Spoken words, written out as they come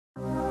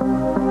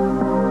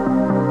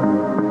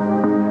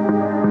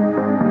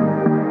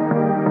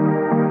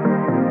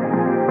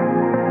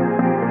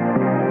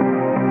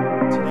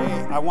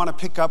I want to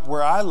pick up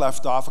where I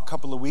left off a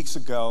couple of weeks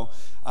ago.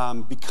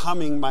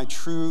 Becoming my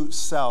true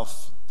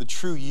self, the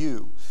true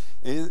you,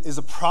 is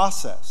a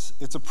process.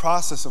 It's a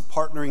process of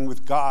partnering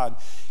with God.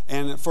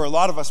 And for a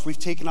lot of us, we've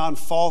taken on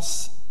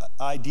false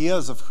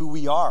ideas of who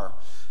we are,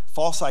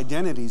 false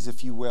identities,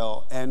 if you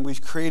will. And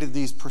we've created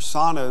these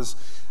personas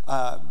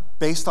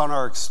based on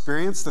our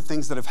experience, the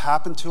things that have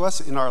happened to us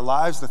in our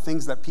lives, the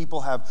things that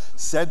people have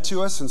said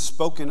to us and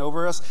spoken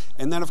over us.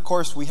 And then, of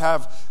course, we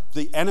have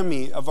the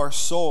enemy of our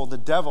soul, the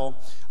devil,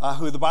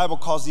 who the Bible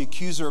calls the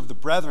accuser of the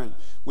brethren,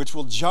 which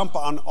will jump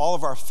on all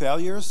of our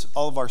failures,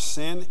 all of our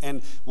sin,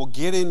 and will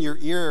get in your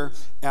ear,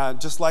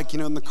 just like,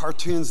 in the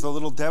cartoons, the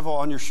little devil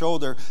on your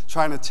shoulder,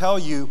 trying to tell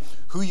you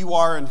who you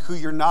are and who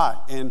you're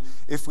not. And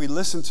if we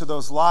listen to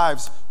those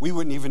lies, we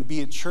wouldn't even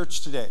be at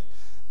church today,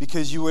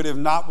 because you would have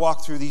not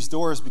walked through these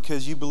doors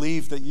because you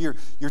believe that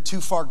you're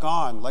too far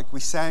gone. Like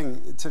we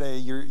sang today,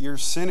 you're a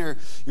sinner,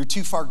 you're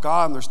too far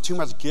gone, there's too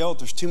much guilt,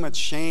 there's too much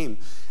shame.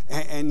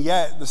 And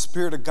yet the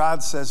Spirit of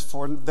God says,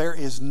 for there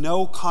is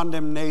no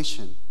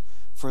condemnation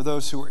for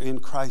those who are in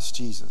Christ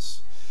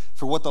Jesus.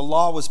 For what the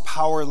law was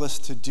powerless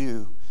to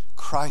do,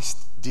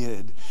 Christ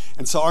did.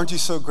 And so aren't you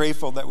so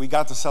grateful that we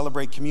got to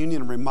celebrate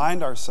communion and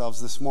remind ourselves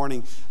this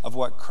morning of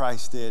what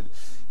Christ did?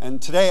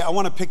 And today I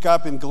want to pick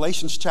up in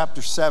Galatians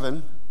chapter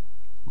 7.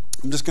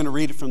 I'm just going to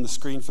read it from the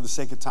screen for the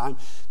sake of time.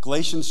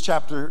 Galatians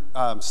chapter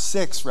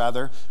 6,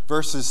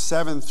 verses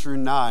 7 through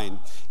 9.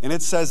 And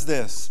it says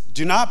this: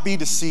 "Do not be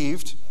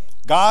deceived.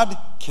 God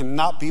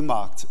cannot be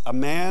mocked. A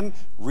man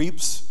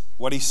reaps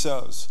what he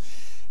sows."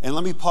 And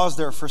let me pause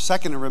there for a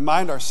second and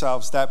remind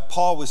ourselves that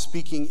Paul was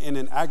speaking in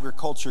an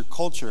agriculture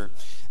culture.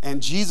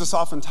 And Jesus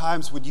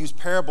oftentimes would use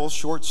parables,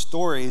 short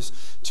stories,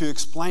 to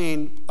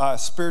explain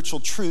spiritual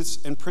truths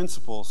and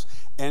principles.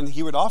 And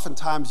he would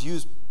oftentimes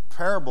use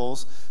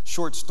parables,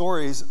 short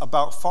stories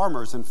about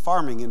farmers and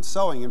farming and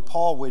sowing. And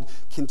Paul would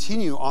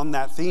continue on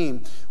that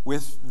theme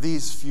with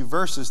these few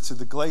verses to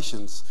the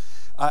Galatians.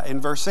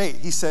 In verse 8,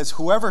 he says,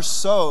 "Whoever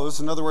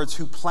sows," in other words,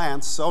 who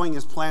plants, sowing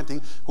is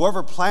planting,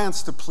 "whoever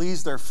plants to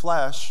please their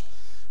flesh,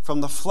 from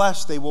the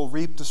flesh they will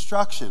reap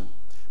destruction.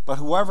 But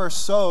whoever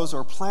sows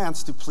or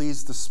plants to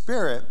please the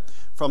Spirit,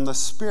 from the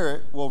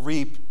Spirit will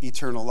reap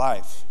eternal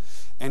life."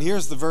 And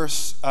here's the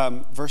verse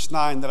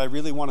 9 that I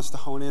really want us to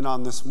hone in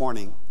on this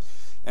morning.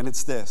 And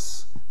it's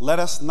this: "Let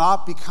us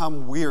not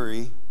become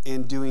weary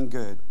in doing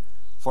good,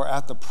 for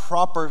at the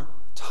proper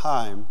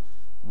time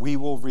we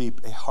will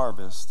reap a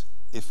harvest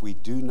if we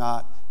do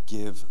not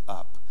give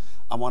up."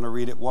 I want to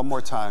read it one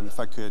more time,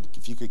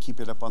 if you could keep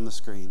it up on the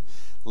screen.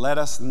 "Let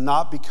us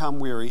not become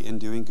weary in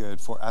doing good,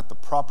 for at the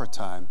proper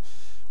time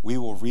we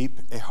will reap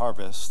a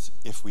harvest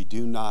if we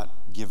do not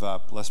give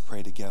up." Let's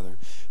pray together.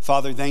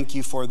 Father, thank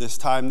you for this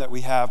time that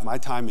we have. My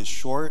time is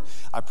short.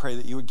 I pray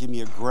that you would give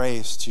me a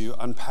grace to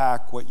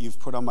unpack what you've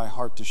put on my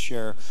heart to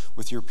share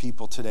with your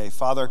people today.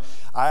 Father,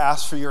 I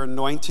ask for your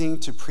anointing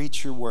to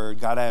preach your word.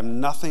 God, I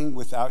am nothing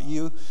without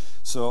you.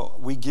 So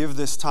we give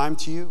this time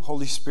to you.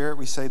 Holy Spirit,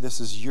 we say this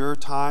is your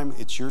time.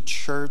 It's your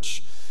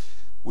church.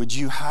 Would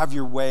you have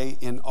your way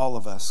in all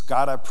of us?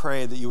 God, I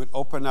pray that you would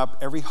open up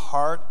every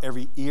heart,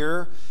 every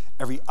ear,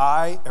 every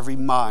eye, every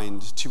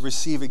mind to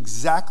receive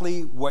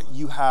exactly what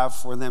you have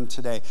for them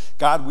today.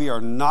 God, we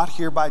are not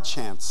here by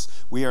chance.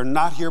 We are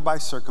not here by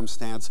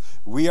circumstance.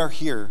 We are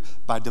here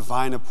by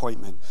divine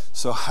appointment.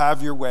 So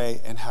have your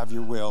way and have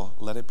your will.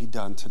 Let it be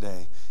done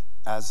today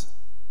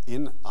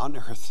on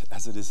earth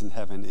as it is in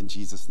heaven, in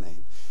Jesus'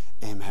 name.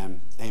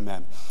 Amen.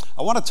 Amen.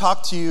 I want to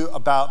talk to you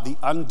about the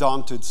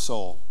undaunted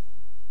soul.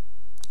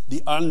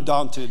 The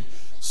undaunted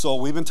soul.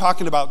 We've been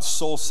talking about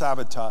soul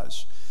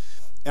sabotage.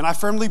 And I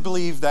firmly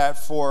believe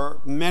that for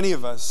many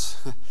of us,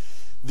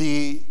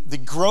 the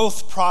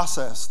growth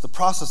process, the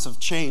process of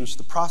change,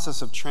 the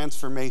process of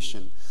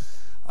transformation,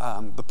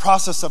 the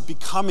process of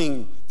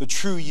becoming the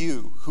true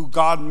you, who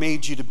God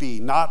made you to be,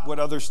 not what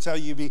others tell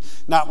you to be,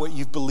 not what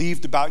you've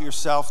believed about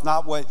yourself,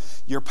 not what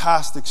your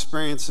past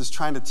experience is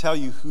trying to tell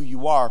you who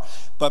you are,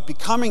 but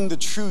becoming the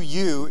true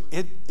you,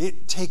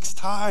 it takes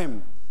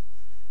time.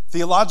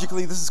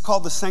 Theologically, this is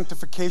called the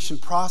sanctification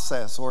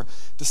process or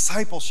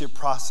discipleship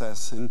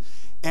process.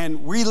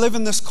 And we live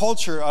in this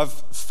culture of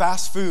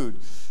fast food.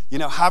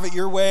 Have it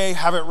your way,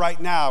 have it right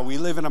now. We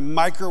live in a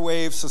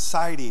microwave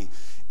society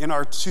in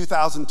our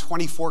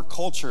 2024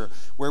 culture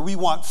where we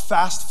want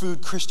fast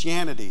food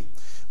Christianity.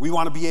 We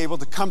want to be able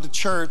to come to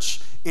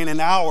church in an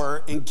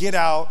hour and get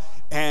out,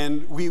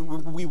 and we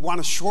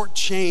want to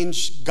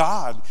shortchange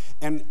God.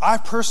 And I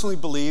personally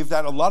believe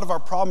that a lot of our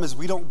problem is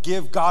we don't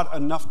give God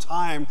enough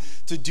time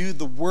to do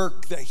the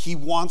work that he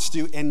wants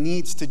to and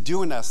needs to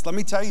do in us. Let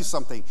me tell you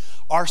something.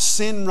 Our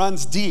sin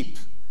runs deep.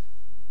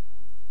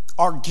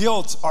 Our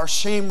guilt, our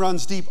shame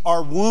runs deep.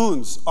 Our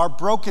wounds, our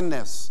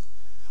brokenness,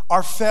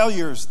 our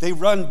failures, they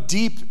run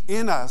deep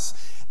in us.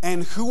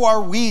 And who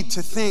are we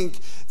to think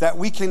that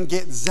we can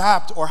get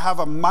zapped or have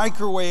a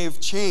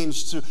microwave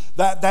change to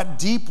that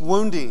deep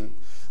wounding,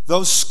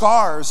 Those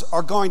scars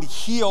are going to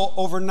heal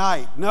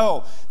overnight.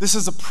 No, this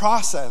is a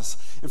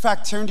process. In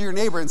fact, turn to your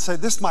neighbor and say,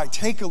 this might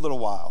take a little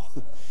while.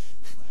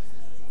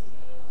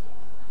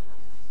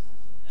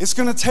 It's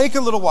going to take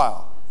a little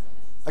while.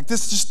 Like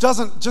this just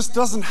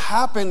doesn't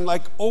happen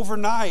like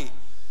overnight.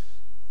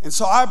 And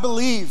so I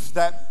believe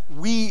that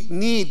we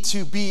need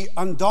to be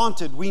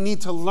undaunted. We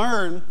need to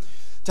learn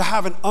to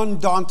have an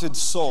undaunted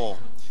soul.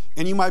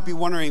 And you might be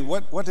wondering,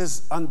 what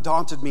does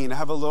undaunted mean? I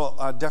have a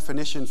little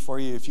definition for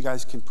you if you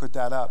guys can put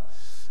that up.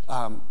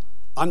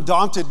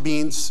 Undaunted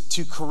means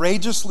to be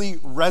courageously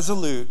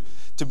resolute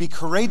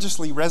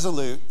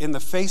in the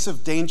face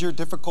of danger,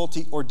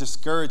 difficulty, or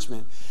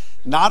discouragement.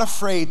 Not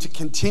afraid to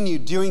continue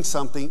doing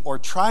something or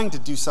trying to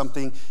do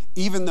something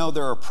even though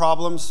there are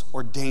problems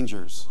or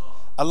dangers.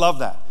 I love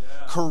that.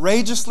 Yeah.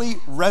 Courageously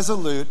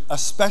resolute,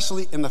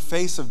 especially in the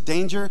face of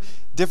danger,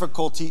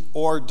 difficulty,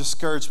 or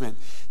discouragement.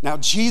 Now,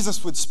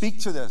 Jesus would speak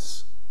to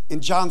this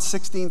in John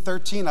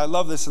 16:13. I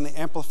love this in the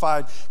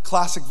Amplified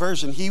Classic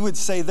Version. He would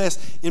say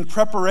this in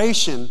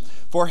preparation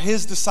for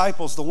his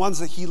disciples, the ones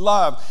that he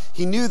loved.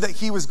 He knew that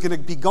he was going to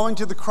be going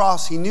to the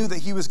cross. He knew that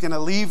he was going to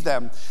leave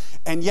them.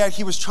 And yet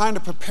he was trying to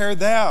prepare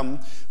them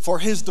for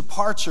his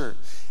departure.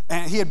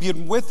 And he had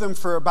been with them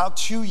for about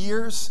 2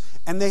 years.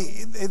 And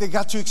they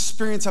got to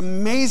experience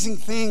amazing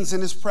things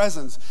in his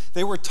presence.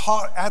 They were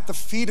taught at the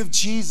feet of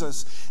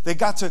Jesus. They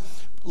got to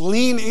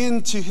lean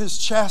into his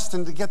chest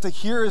and to get to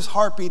hear his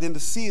heartbeat and to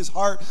see his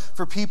heart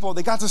for people.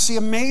 They got to see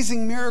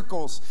amazing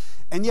miracles.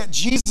 And yet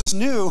Jesus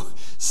knew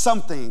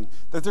something,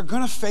 that they're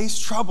going to face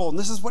trouble. And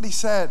this is what he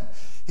said.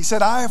 He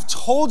said, I have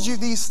told you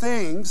these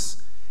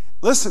things.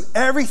 Listen,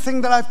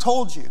 everything that I've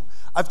told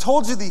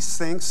you these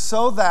things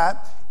so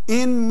that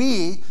in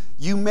me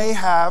you may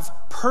have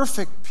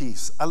perfect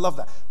peace. I love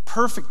that.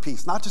 Perfect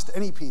peace, not just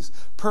any peace,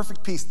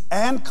 perfect peace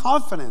and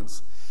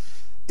confidence.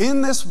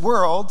 In this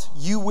world,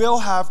 you will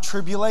have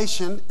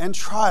tribulation and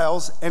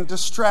trials and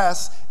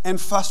distress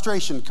and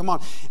frustration. Come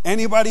on.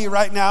 Anybody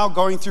right now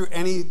going through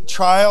any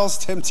trials,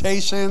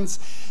 temptations,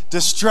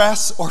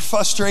 distress, or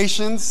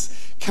frustrations?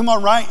 Come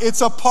on, right? It's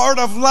a part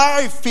of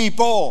life,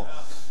 people.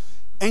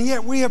 And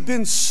yet we have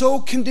been so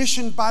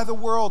conditioned by the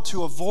world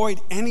to avoid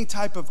any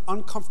type of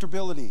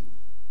uncomfortability.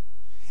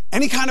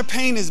 Any kind of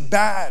pain is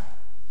bad.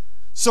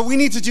 So we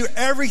need to do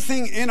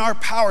everything in our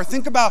power.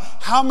 Think about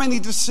how many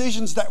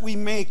decisions that we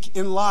make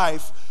in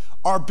life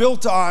are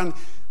built on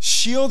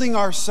shielding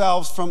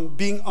ourselves from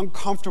being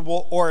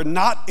uncomfortable or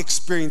not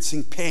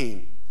experiencing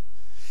pain.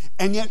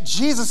 And yet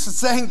Jesus is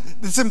saying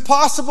it's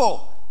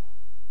impossible.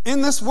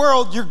 In this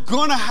world, you're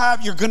going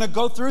to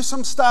go through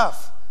some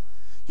stuff.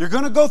 You're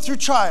going to go through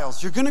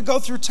trials. You're going to go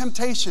through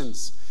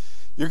temptations.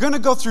 You're going to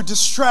go through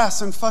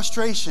distress and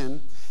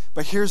frustration.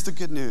 But here's the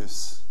good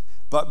news.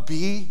 But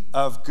be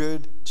of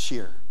good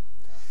cheer.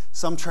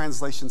 Some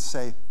translations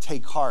say,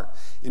 take heart.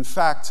 In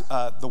fact,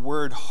 the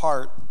word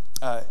heart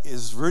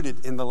is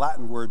rooted in the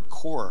Latin word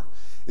cor.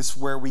 It's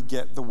where we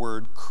get the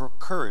word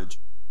courage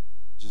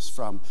just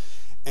from.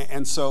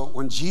 And so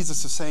when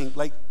Jesus is saying,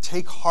 like,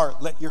 take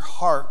heart, let your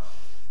heart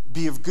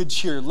be of good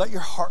cheer. Let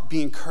your heart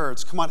be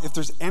encouraged. Come on, if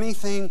there's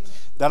anything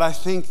that I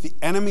think the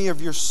enemy of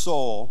your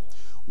soul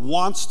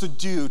wants to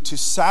do to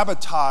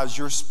sabotage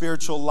your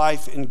spiritual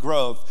life and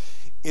growth,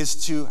 is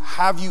to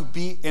have you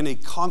be in a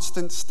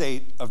constant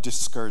state of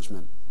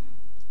discouragement.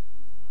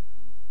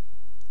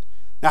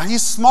 Now,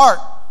 he's smart.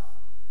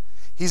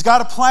 He's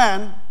got a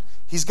plan.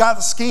 He's got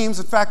the schemes.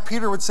 In fact,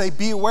 Peter would say,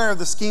 be aware of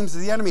the schemes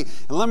of the enemy.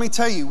 And let me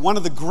tell you, one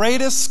of the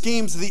greatest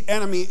schemes of the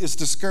enemy is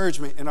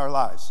discouragement in our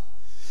lives.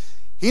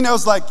 He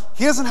knows, like,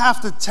 he doesn't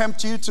have to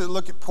tempt you to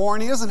look at porn.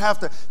 He doesn't have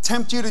to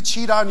tempt you to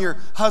cheat on your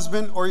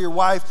husband or your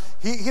wife.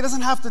 He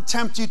doesn't have to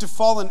tempt you to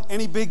fall in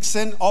any big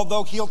sin,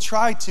 although he'll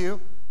try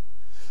to.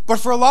 But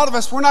for a lot of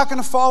us, we're not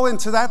going to fall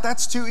into that.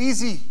 That's too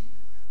easy.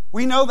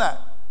 We know that.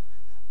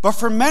 But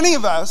for many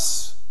of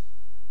us,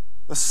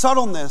 the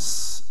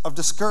subtleness of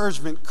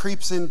discouragement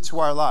creeps into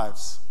our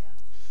lives.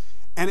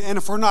 And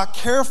if we're not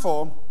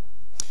careful,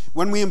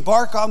 when we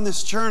embark on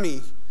this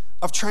journey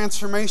of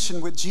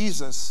transformation with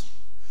Jesus,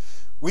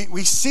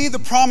 we see the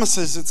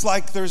promises. It's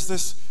like there's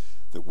this,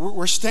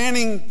 we're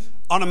standing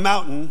on a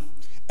mountain,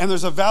 and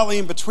there's a valley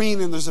in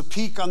between, and there's a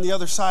peak on the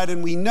other side,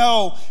 and we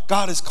know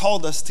God has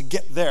called us to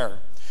get there.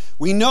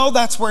 We know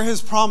that's where his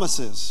promise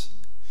is.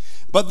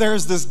 But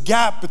there's this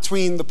gap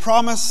between the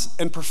promise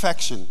and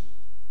perfection.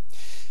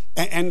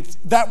 And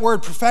that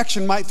word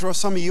perfection might throw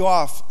some of you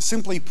off.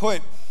 Simply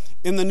put,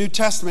 in the New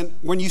Testament,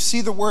 when you see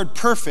the word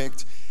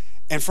perfect,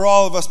 and for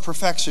all of us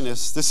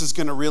perfectionists, this is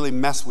going to really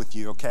mess with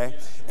you, okay?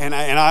 And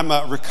I'm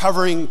a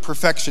recovering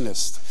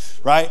perfectionist,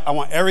 right? I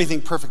want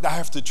everything perfect. I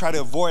have to try to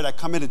avoid. I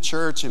come into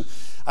church and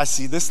I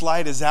see this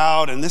light is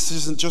out and this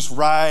isn't just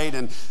right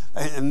and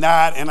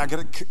that, and I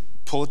got to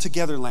Pull it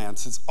together,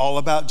 Lance. It's all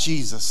about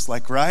Jesus,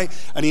 like, right?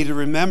 I need to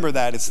remember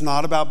that. It's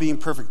not about being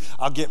perfect.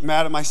 I'll get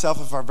mad at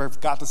myself if I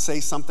forgot to say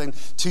something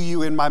to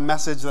you in my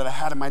message that I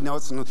had in my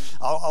notes, and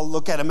I'll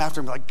look at him after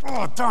and be like,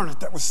 oh, darn it,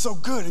 that was so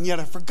good, and yet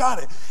I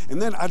forgot it.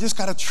 And then I just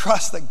got to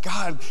trust that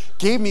God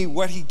gave me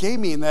what he gave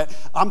me, and that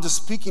I'm just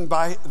speaking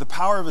by the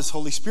power of his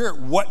Holy Spirit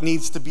what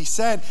needs to be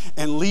said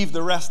and leave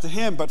the rest to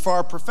him. But for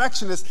our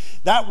perfectionists,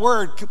 that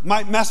word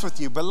might mess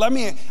with you, but let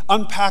me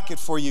unpack it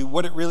for you,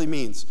 what it really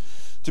means.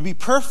 To be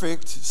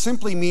perfect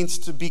simply means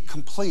to be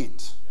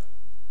complete.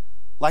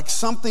 Like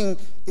something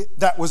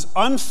that was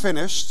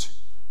unfinished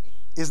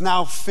is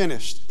now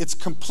finished. It's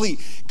complete.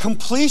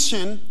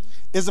 Completion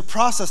is a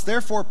process.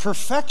 Therefore,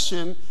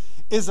 perfection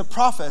is a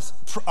process.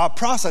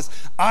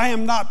 I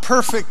am not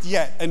perfect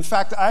yet. In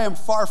fact, I am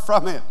far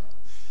from it.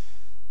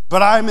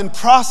 But I am in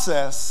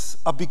process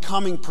of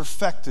becoming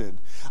perfected.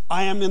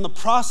 I am in the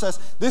process.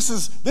 This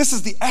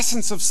is the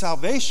essence of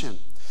salvation.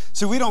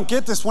 So we don't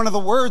get this. One of the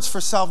words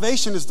for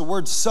salvation is the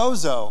word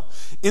sozo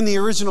in the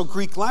original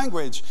Greek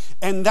language.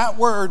 And that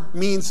word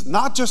means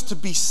not just to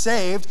be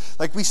saved,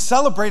 like we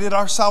celebrated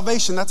our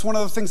salvation. That's one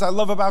of the things I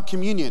love about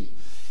communion,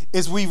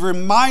 is we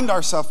remind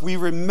ourselves, we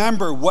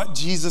remember what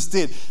Jesus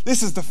did.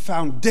 This is the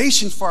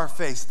foundation for our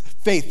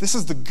faith. This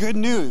is the good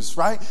news,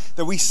 right?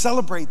 That we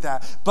celebrate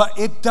that. But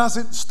it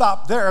doesn't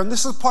stop there. And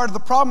this is part of the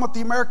problem with the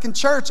American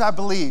church, I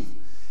believe,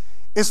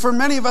 is for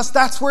many of us,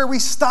 that's where we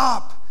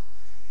stop.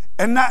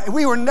 And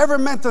we were never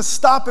meant to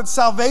stop at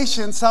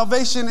salvation.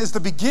 Salvation is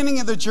the beginning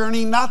of the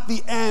journey, not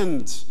the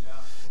end.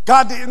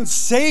 God didn't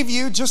save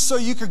you just so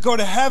you could go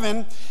to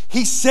heaven.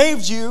 He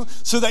saved you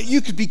so that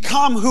you could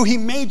become who he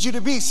made you to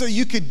be, so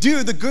you could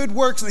do the good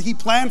works that he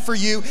planned for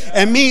you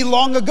and me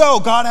long ago.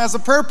 God has a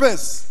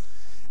purpose,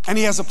 and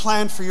he has a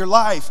plan for your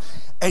life.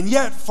 And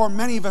yet, for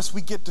many of us,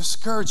 we get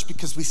discouraged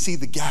because we see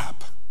the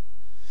gap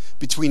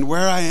between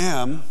where I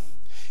am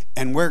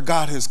and where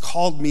God has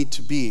called me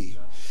to be.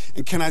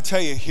 And can I tell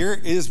you, here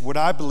is what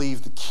I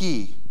believe the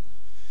key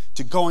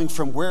to going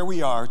from where we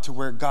are to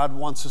where God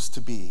wants us to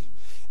be.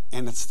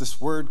 And it's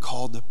this word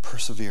called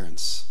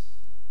perseverance.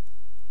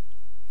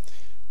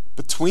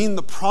 Between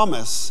the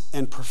promise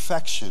and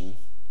perfection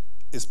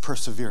is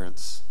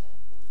perseverance.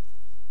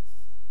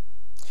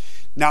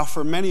 Now,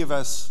 for many of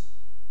us,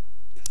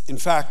 in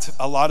fact,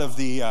 a lot of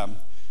the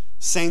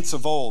saints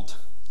of old,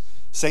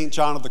 St.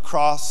 John of the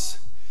Cross,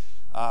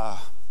 a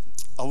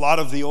lot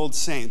of the old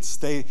saints,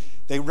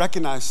 they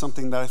recognize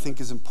something that I think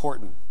is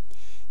important.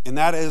 And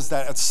that is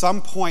that at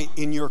some point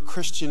in your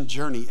Christian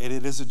journey, and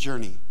it is a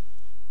journey,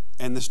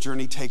 and this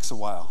journey takes a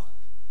while.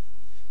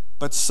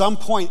 But some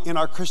point in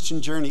our Christian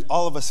journey,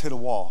 all of us hit a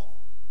wall.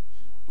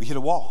 We hit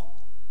a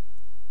wall.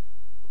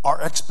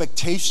 Our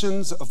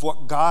expectations of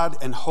what God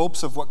and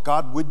hopes of what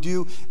God would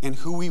do and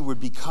who we would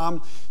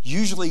become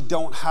usually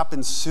don't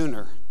happen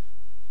sooner.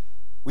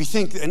 We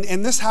think,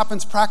 and this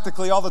happens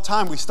practically all the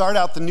time. We start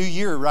out the new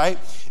year, right?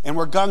 And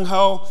we're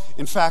gung-ho.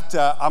 In fact,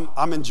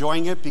 I'm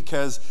enjoying it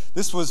because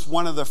this was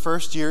one of the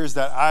first years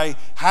that I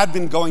had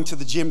been going to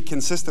the gym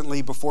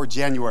consistently before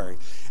January.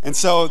 And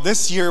so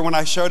this year, when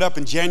I showed up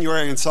in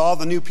January and saw all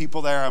the new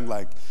people there, I'm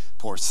like,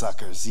 poor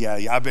suckers. Yeah,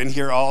 I've been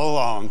here all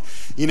along,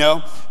 you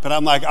know? But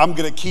I'm like, I'm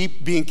going to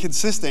keep being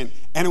consistent.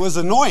 And it was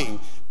annoying,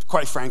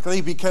 quite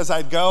frankly, because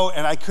I'd go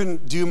and I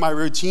couldn't do my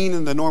routine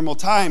in the normal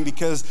time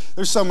because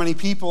there's so many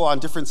people on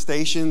different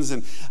stations,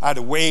 and I had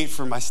to wait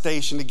for my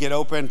station to get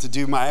open to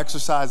do my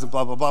exercise and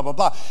blah, blah, blah, blah,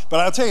 blah.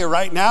 But I'll tell you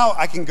right now,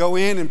 I can go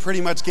in and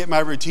pretty much get my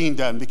routine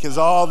done because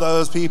all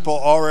those people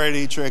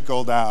already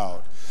trickled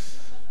out.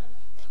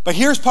 But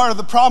here's part of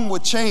the problem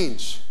with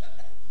change.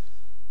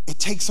 It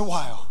takes a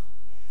while.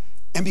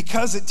 And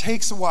because it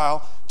takes a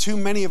while, too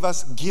many of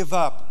us give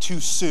up too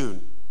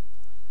soon.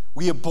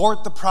 We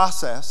abort the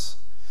process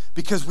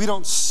because we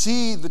don't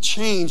see the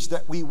change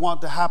that we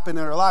want to happen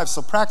in our lives.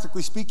 So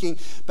practically speaking,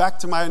 back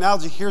to my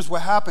analogy, here's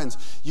what happens.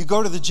 You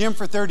go to the gym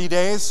for 30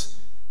 days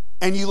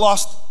and you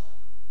lost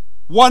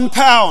 1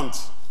 pound.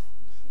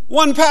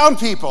 1 pound,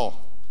 people.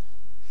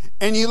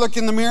 And you look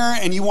in the mirror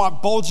and you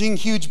want bulging,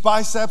 huge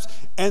biceps,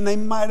 and they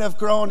might have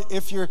grown,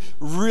 if you're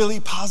really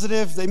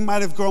positive, they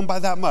might have grown by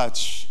that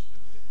much.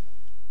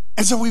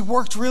 And so we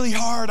worked really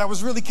hard. I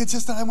was really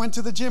consistent. I went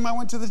to the gym,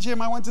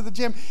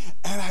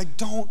 and I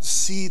don't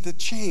see the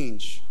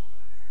change.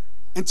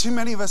 And too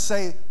many of us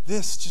say,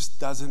 this just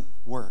doesn't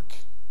work.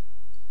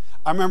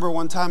 I remember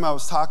one time I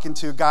was talking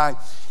to a guy,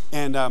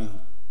 and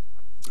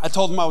I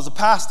told him I was a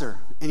pastor.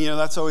 And, you know,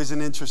 that's always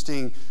an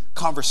interesting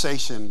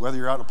conversation, whether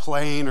you're on a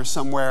plane or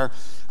somewhere.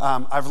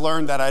 I've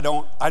learned that I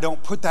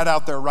don't put that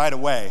out there right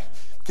away.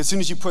 Because as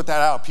soon as you put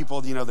that out,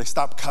 people, you know, they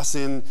stop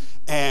cussing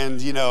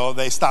and, you know,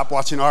 they stop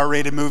watching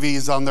R-rated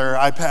movies on their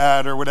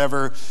iPad or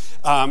whatever,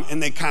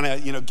 and they kind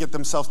of, you know, get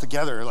themselves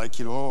together. Like,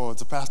 you know, oh,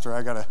 it's a pastor,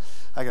 I gotta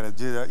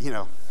do that, you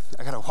know,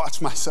 I gotta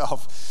watch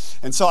myself.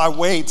 And so I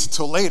wait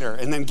till later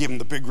and then give them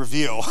the big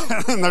reveal.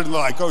 And they're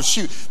like, oh,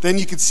 shoot. Then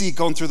you can see it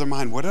going through their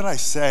mind, what did I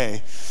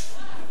say?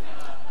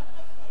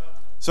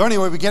 So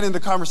anyway, we get into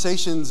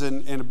conversations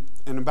and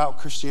about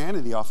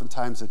Christianity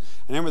oftentimes. And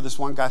I remember this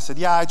one guy said,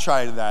 yeah, I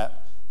tried that.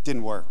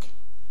 Didn't work.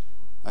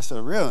 I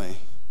said, really?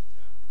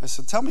 I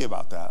said, tell me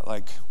about that.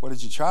 Like, what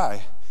did you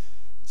try?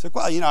 He's like,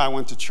 well, I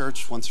went to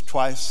church once or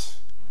twice.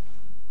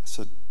 I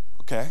said,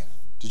 okay.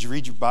 Did you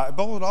read your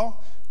Bible at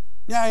all?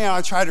 Yeah,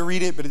 I tried to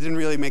read it, but it didn't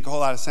really make a whole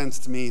lot of sense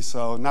to me,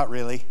 so not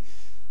really.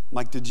 I'm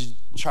like, did you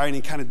try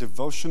any kind of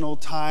devotional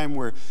time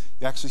where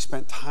you actually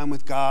spent time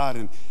with God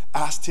and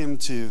asked him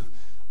to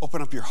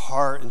open up your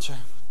heart? And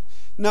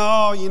no,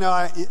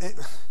 I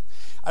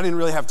didn't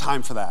really have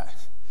time for that.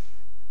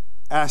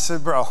 And I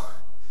said, bro,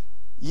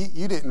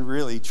 you didn't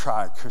really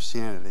try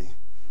Christianity.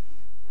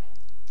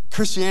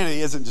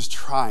 Christianity isn't just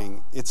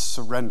trying, it's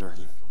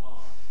surrendering.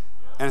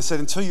 And I said,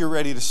 until you're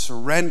ready to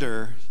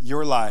surrender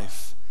your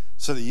life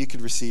so that you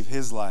could receive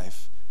his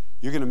life,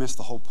 you're going to miss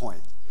the whole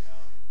point.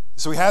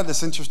 So we had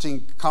this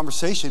interesting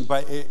conversation,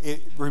 but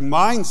it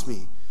reminds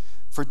me,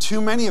 for too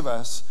many of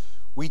us,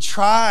 we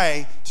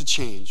try to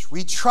change.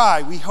 We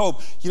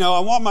hope. I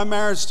want my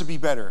marriage to be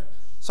better.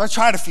 So I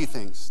tried a few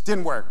things.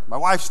 Didn't work. My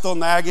wife's still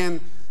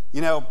nagging,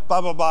 blah,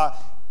 blah, blah.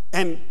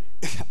 And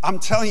I'm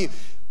telling you,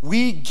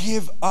 we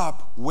give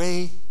up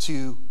way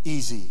too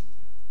easy.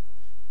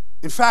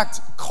 In fact,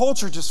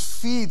 culture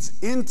just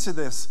feeds into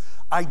this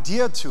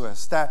idea to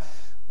us that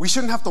we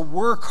shouldn't have to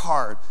work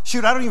hard.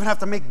 Shoot, I don't even have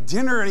to make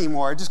dinner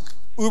anymore. I just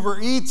Uber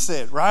Eats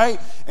it, right?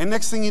 And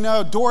next thing you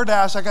know,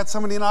 DoorDash, I got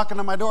somebody knocking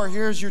on my door.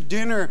 Here's your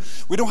dinner.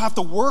 We don't have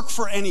to work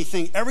for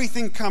anything.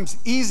 Everything comes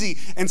easy.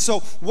 And so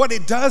what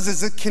it does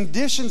is it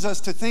conditions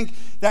us to think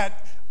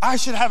that I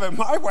should have it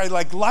my way,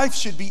 like life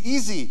should be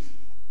easy.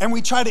 And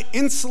we try to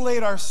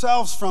insulate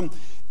ourselves from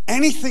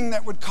anything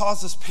that would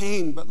cause us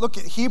pain. But look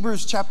at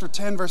Hebrews chapter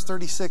 10, verse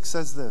 36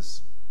 says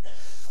this.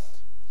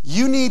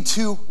 You need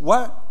to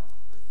what?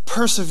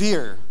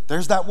 Persevere.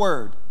 There's that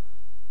word.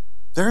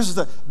 There's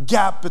the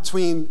gap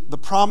between the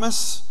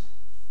promise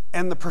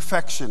and the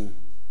perfection.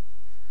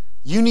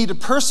 You need to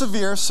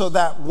persevere so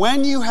that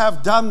when you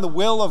have done the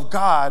will of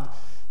God,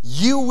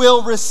 you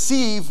will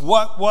receive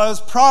what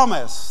was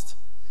promised.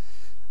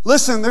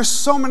 Listen, there's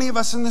so many of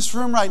us in this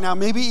room right now,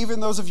 maybe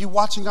even those of you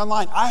watching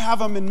online. I have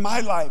them in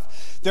my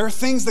life. There are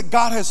things that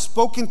God has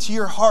spoken to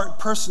your heart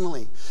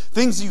personally,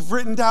 things you've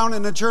written down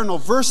in a journal,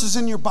 verses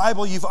in your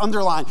Bible you've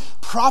underlined,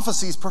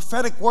 prophecies,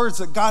 prophetic words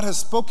that God has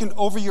spoken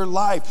over your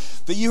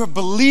life that you have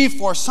believed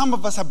for. Some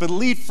of us have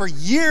believed for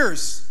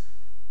years.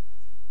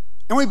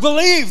 And we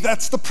believe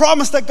that's the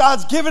promise that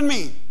God's given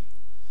me.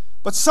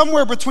 But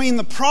somewhere between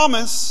the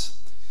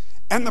promise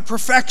and the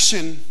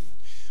perfection,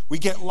 we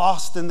get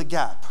lost in the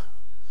gap.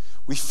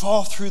 We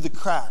fall through the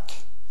crack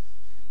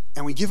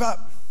and we give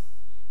up.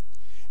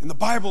 And the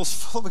Bible is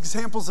full of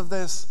examples of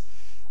this.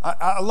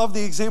 I love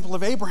the example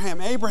of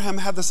Abraham. Abraham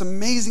had this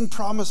amazing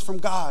promise from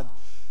God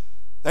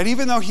that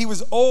even though he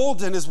was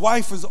old and his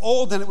wife was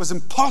old and it was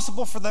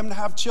impossible for them to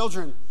have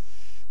children,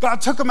 God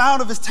took him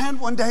out of his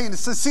tent one day and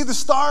said, see the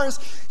stars?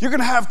 You're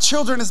going to have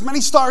children, as many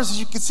stars as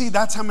you can see.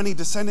 That's how many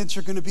descendants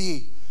you're going to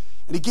be.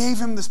 And he gave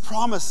him this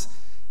promise.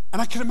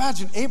 And I can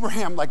imagine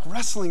Abraham like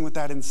wrestling with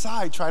that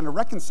inside, trying to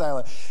reconcile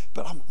it.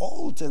 But I'm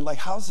old and like,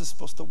 how's this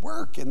supposed to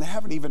work? And they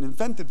haven't even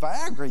invented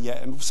Viagra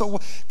yet. And so,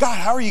 God,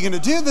 how are you going to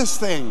do this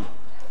thing?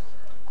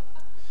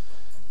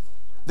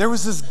 There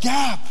was this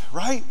gap,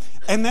 right?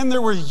 And then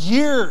there were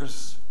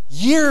years,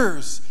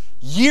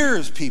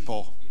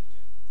 people.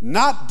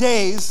 Not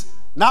days,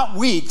 not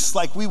weeks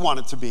like we want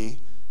it to be.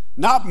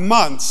 Not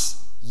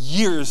months,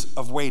 years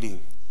of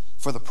waiting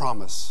for the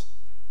promise.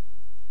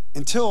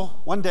 Until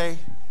one day,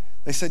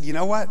 they said, you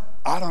know what?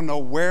 I don't know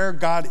where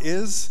God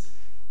is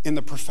in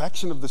the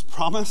perfection of this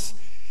promise,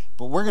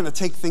 but we're going to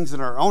take things in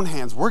our own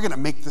hands. We're going to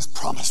make this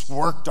promise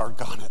work,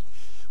 doggone it.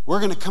 We're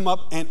going to come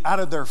up, and out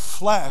of their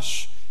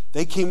flesh,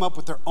 they came up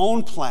with their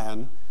own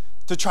plan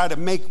to try to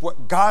make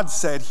what God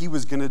said he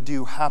was going to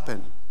do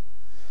happen.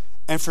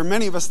 And for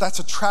many of us, that's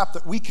a trap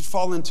that we could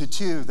fall into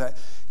too, that,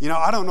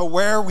 I don't know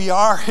where we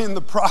are in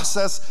the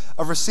process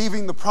of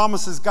receiving the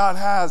promises God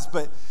has,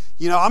 but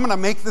I'm going to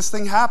make this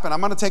thing happen.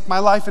 I'm going to take my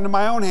life into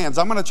my own hands.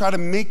 I'm going to try to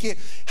make it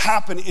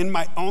happen in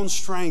my own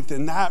strength.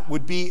 And that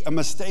would be a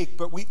mistake.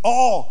 But we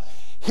all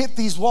hit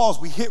these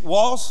walls. We hit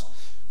walls.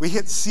 We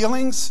hit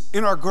ceilings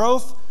in our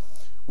growth.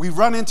 We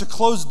run into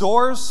closed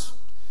doors.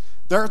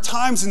 There are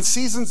times and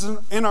seasons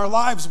in our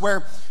lives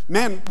where,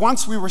 man,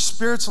 once we were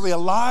spiritually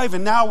alive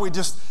and now we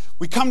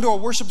come to a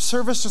worship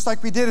service just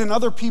like we did and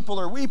other people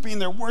are weeping,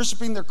 they're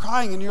worshiping, they're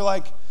crying. And you're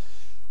like,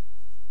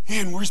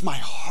 man, where's my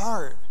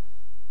heart?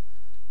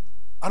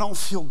 I don't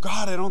feel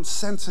God. I don't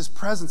sense his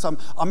presence.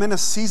 I'm in a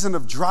season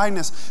of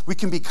dryness. We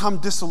can become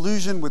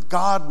disillusioned with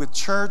God, with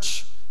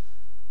church,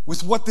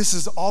 with what this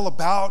is all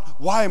about.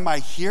 Why am I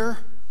here?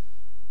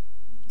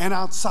 And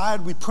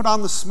outside, we put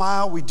on the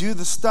smile, we do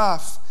the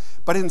stuff,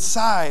 but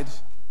inside,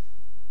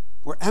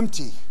 we're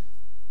empty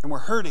and we're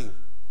hurting.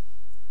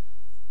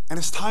 And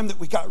it's time that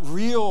we got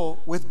real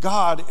with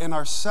God and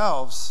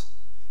ourselves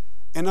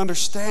and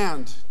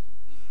understand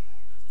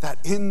that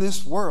in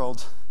this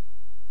world,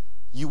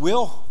 you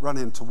will run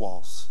into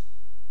walls.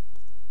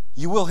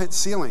 You will hit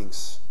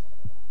ceilings.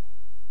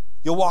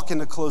 You'll walk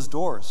into closed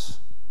doors.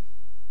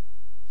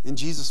 In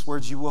Jesus'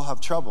 words, you will have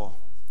trouble.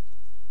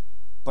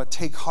 But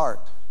take heart.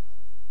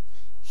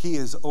 He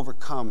has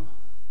overcome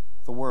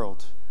the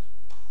world.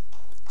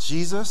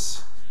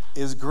 Jesus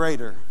is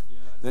greater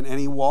than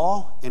any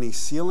wall, any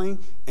ceiling,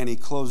 any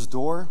closed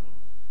door.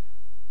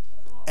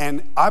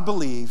 And I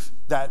believe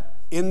that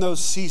in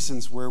those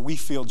seasons where we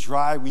feel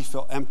dry, we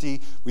feel empty,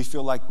 we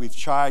feel like we've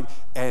tried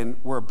and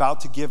we're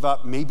about to give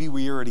up, maybe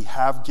we already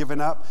have given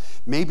up.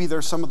 Maybe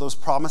there's some of those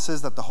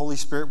promises that the Holy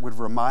Spirit would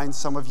remind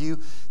some of you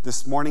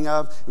this morning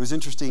of. It was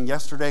interesting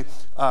yesterday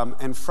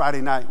and Friday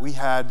night, we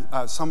had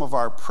some of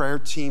our prayer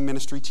team,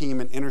 ministry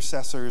team, and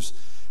intercessors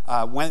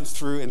went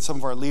through, and some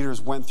of our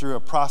leaders went through a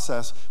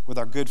process with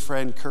our good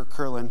friend, Kirk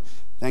Curlin.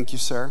 Thank you,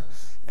 sir.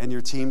 And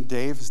your team,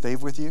 Dave. Is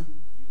Dave with you?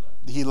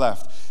 He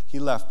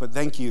left, but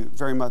thank you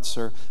very much,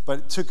 sir. But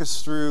it took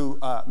us through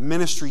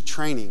ministry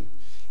training.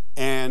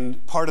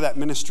 And part of that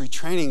ministry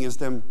training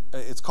is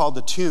it's called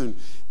the tune.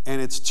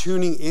 And it's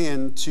tuning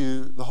in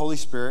to the Holy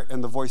Spirit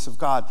and the voice of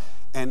God.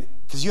 And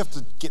because you have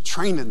to get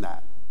trained in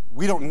that.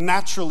 We don't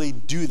naturally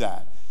do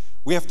that.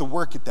 We have to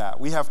work at that.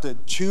 We have to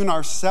tune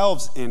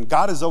ourselves in.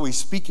 God is always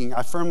speaking.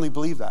 I firmly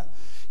believe that.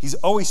 He's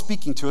always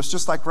speaking to us,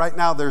 just like right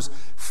now there's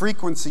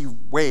frequency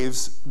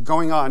waves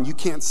going on. You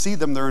can't see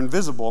them, they're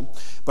invisible.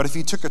 But if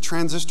you took a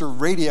transistor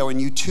radio and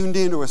you tuned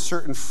into a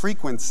certain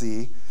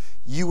frequency,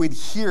 you would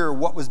hear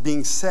what was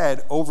being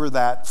said over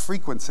that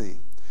frequency.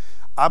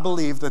 I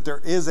believe that there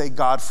is a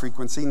God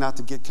frequency, not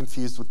to get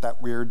confused with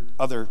that weird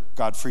other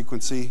God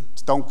frequency.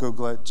 Don't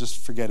Google it,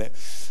 just forget it.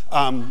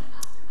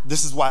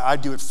 This is why I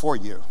do it for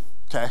you,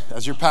 okay,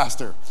 as your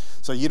pastor,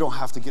 so you don't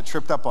have to get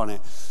tripped up on it.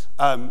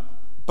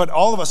 But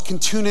all of us can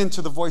tune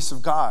into the voice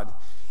of God.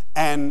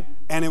 And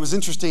it was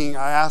interesting.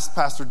 I asked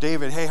Pastor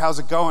David, hey, how's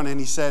it going? And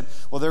he said,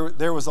 well,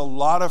 there was a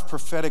lot of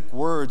prophetic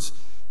words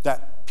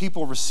that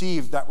people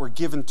received that were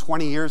given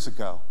 20 years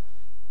ago.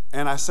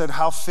 And I said,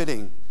 how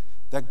fitting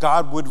that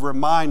God would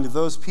remind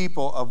those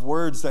people of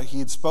words that he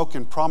had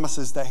spoken,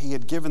 promises that he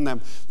had given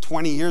them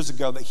 20 years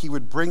ago, that he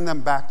would bring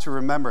them back to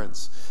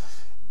remembrance.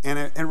 And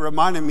it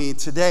reminded me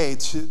today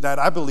that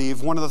I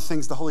believe one of the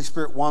things the Holy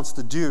Spirit wants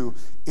to do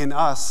in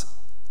us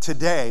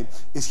today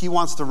is he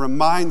wants to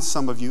remind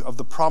some of you of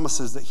the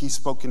promises that he's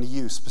spoken to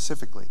you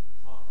specifically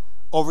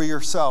over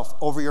yourself,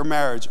 over your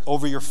marriage,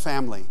 over your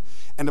family,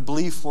 and to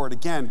believe for it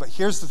again. But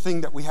here's the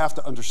thing that we have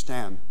to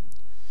understand.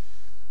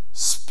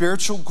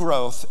 Spiritual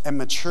growth and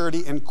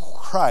maturity in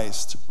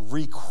Christ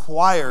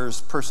requires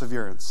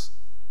perseverance.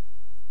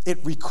 It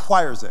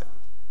requires it.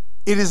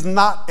 It is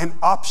not an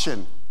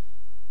option.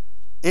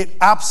 It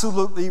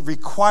absolutely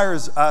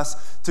requires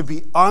us to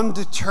be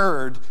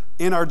undeterred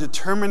in our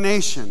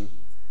determination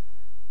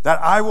that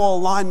I will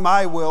align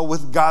my will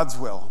with God's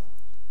will.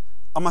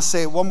 I'm going to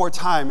say it one more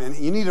time, and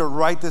you need to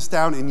write this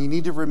down and you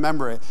need to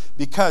remember it,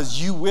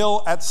 because you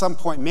will at some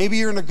point, maybe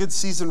you're in a good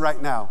season right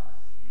now,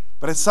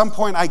 but at some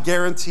point I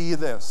guarantee you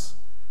this.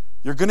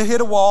 You're going to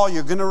hit a wall,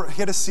 you're going to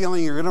hit a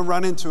ceiling, you're going to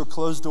run into a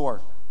closed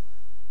door.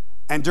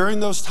 And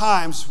during those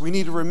times, we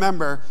need to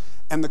remember,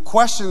 and the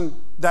question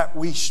that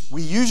we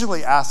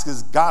usually ask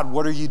is, God,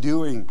 what are you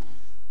doing?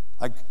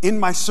 Like in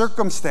my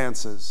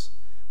circumstances.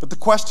 But the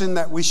question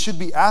that we should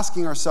be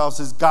asking ourselves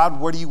is,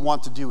 God, what do you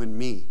want to do in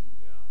me?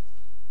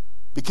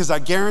 Because I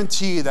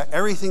guarantee you that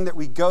everything that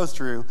we go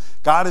through,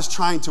 God is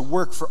trying to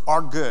work for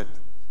our good,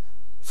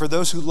 for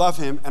those who love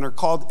him and are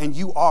called, and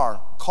you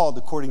are called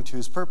according to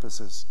his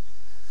purposes.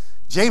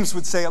 James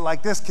would say it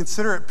like this: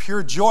 consider it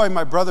pure joy,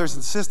 my brothers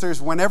and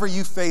sisters, whenever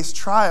you face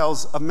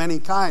trials of many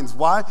kinds.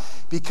 Why?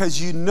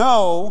 Because you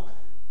know,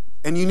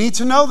 and you need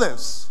to know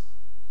this.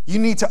 You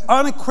need to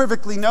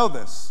unequivocally know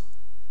this.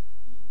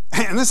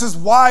 And this is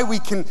why we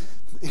can,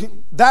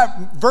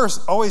 that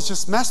verse always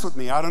just messed with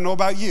me. I don't know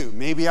about you.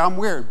 Maybe I'm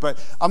weird,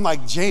 but I'm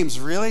like, James,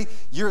 really?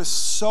 You're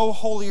so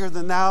holier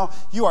than thou.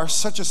 You are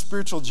such a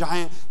spiritual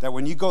giant that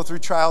when you go through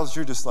trials,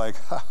 you're just like,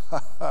 ha,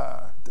 ha,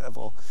 ha,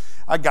 devil.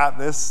 I got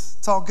this.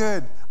 It's all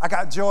good. I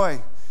got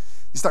joy.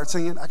 You start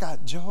singing, I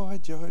got joy,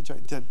 joy,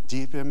 joy,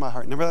 deep in my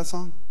heart. Remember that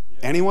song?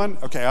 Yeah. Anyone?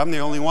 Okay, I'm the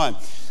only one.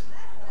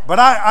 But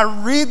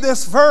I read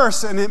this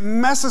verse and it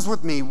messes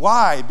with me.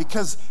 Why?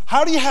 Because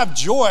how do you have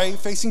joy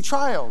facing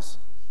trials?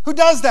 Who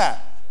does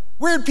that?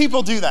 Weird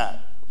people do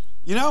that.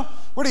 You know?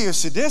 What are you,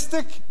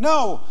 sadistic?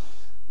 No.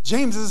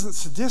 James isn't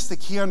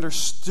sadistic. He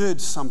understood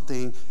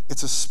something.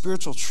 It's a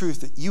spiritual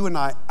truth that you and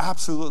I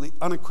absolutely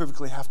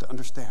unequivocally have to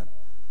understand.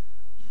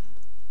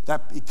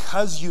 That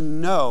because you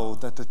know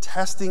that the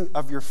testing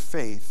of your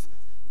faith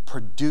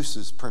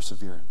produces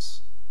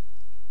perseverance.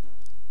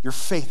 Your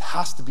faith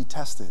has to be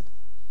tested.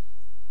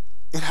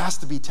 It has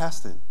to be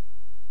tested.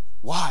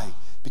 Why?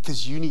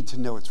 Because you need to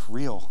know it's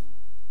real.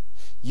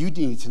 You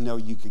need to know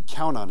you can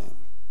count on it.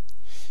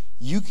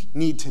 You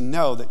need to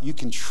know that you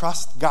can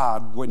trust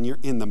God when you're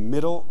in the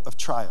middle of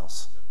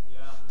trials. Yeah.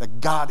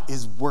 That God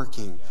is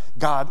working. Yeah.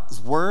 God's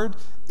word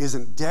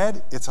isn't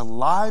dead. It's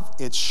alive.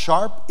 It's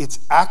sharp. It's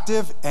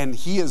active. And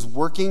he is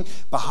working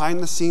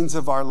behind the scenes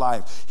of our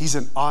life. He's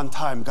an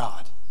on-time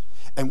God.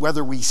 And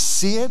whether we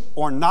see it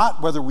or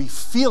not, whether we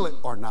feel it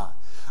or not,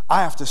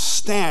 I have to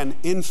stand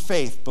in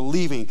faith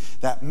believing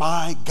that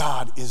my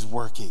God is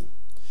working.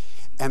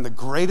 And the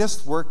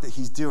greatest work that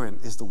he's doing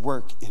is the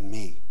work in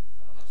me.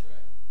 That's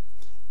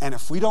right. And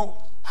if we don't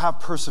have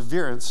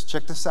perseverance,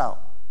 check this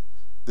out.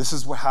 This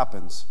is what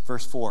happens.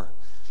 Verse 4.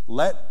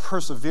 Let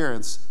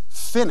perseverance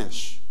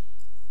finish.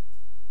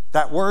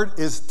 That word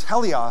is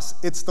teleos.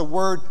 It's the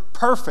word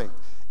perfect.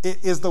 It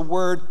is the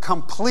word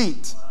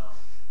complete. Wow.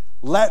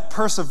 Let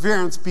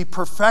perseverance be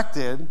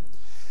perfected.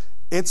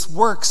 Its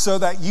work so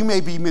that you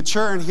may be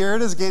mature. And here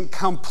it is again,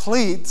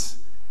 complete,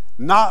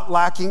 not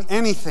lacking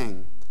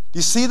anything. Do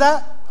you see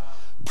that? Wow.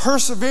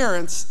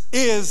 Perseverance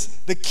is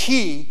the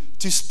key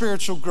to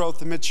spiritual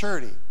growth and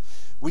maturity.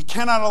 We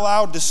cannot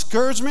allow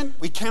discouragement.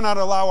 We cannot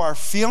allow our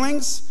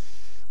feelings.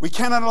 We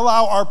cannot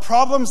allow our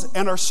problems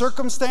and our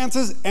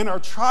circumstances and our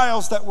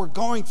trials that we're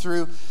going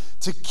through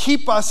to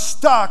keep us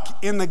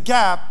stuck in the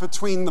gap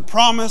between the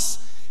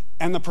promise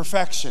and the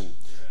perfection.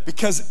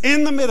 Because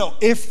in the middle,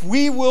 if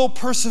we will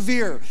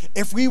persevere,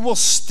 if we will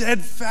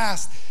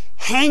steadfast,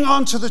 hang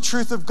on to the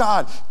truth of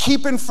God,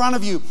 keep in front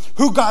of you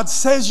who God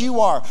says you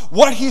are,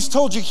 what he's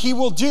told you he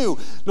will do,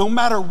 no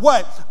matter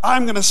what,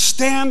 I'm going to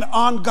stand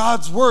on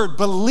God's word,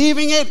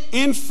 believing it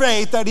in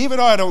faith that even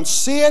though I don't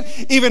see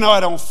it, even though I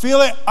don't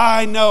feel it,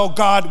 I know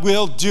God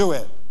will do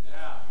it.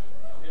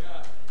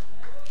 Yeah.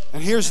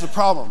 And here's the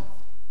problem.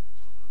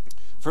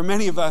 For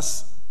many of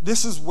us,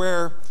 this is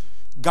where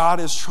God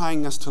is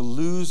trying us to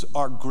lose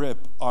our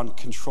grip on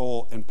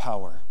control and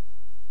power.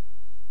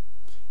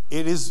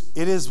 It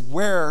is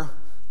where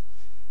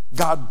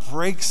God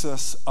breaks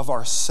us of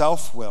our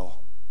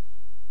self-will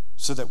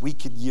so that we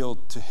could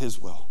yield to his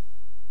will.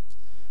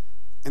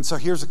 And so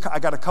I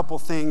got a couple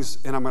things,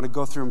 and I'm going to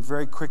go through them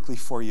very quickly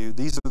for you.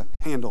 These are the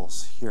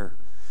handles here.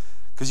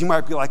 Because you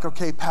might be like,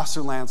 okay,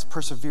 Pastor Lance,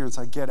 perseverance,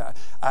 I get it.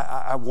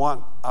 I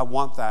want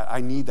that. I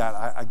need that.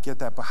 I get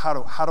that. But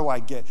how do I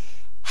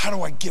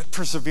get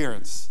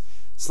perseverance?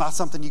 It's not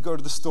something you go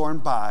to the store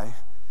and buy.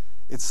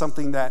 It's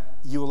something that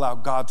you allow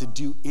God to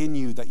do in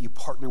you, that you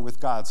partner with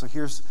God. So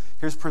here's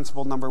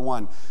principle number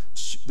 1.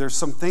 There's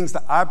some things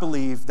that I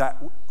believe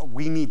that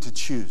we need to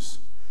choose.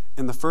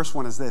 And the first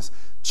one is this: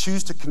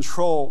 choose to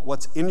control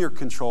what's in your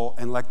control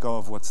and let go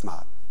of what's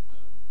not.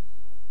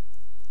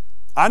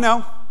 I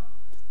know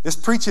this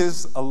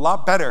preaches a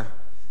lot better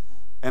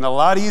and a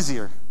lot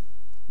easier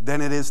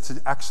than it is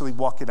to actually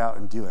walk it out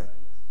and do it.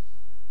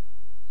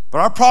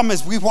 But our problem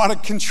is we want to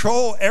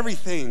control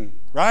everything,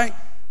 right?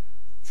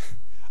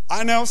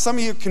 I know some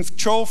of you are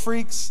control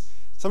freaks.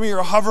 Some of you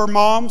are hover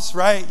moms,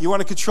 right? You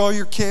want to control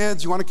your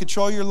kids. You want to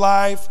control your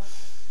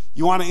life.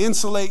 You want to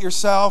insulate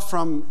yourself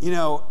from,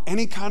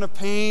 any kind of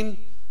pain.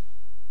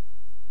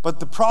 But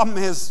the problem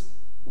is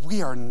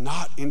we are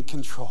not in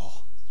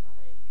control.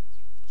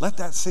 Let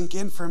that sink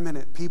in for a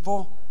minute,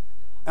 people.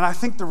 And I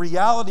think the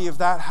reality of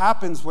that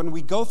happens when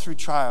we go through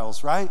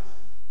trials, right?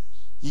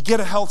 You get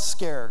a health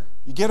scare.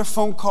 You get a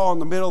phone call in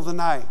the middle of the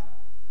night.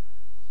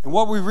 And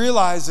what we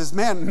realize is,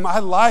 man, my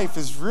life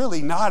is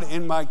really not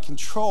in my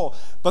control.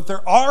 But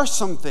there are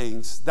some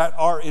things that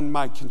are in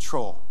my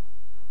control.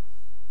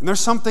 And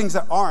there's some things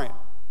that aren't.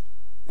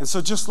 And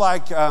so just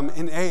like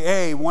in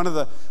AA, one of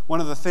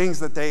the things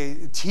that they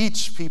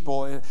teach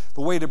people,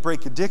 the way to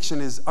break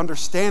addiction is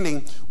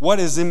understanding what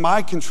is in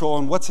my control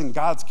and what's in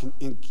God's,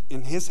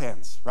 in his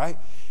hands, right?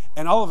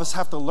 And all of us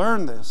have to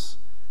learn this.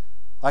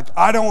 Like,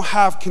 I don't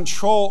have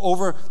control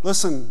over,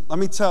 listen, let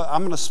me tell you, I'm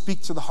going to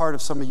speak to the heart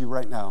of some of you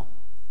right now.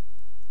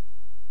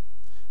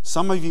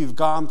 Some of you have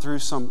gone through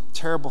some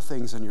terrible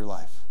things in your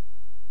life.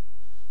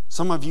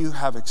 Some of you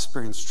have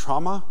experienced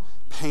trauma,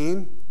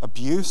 pain,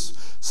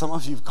 abuse. Some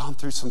of you have gone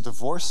through some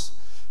divorce.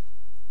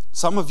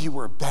 Some of you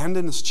were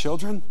abandoned as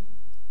children.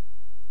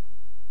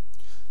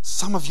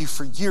 Some of you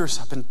for years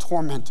have been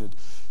tormented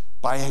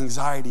by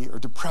anxiety or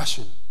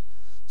depression,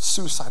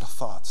 suicidal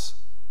thoughts.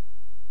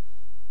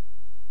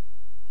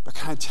 But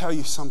can I tell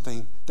you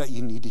something that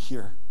you need to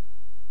hear?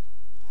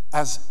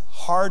 As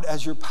hard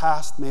as your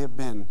past may have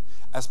been,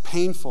 as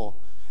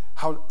painful,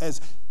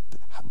 as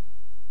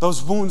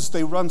those wounds,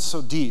 they run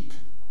so deep,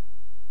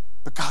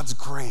 but God's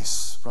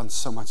grace runs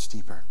so much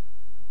deeper.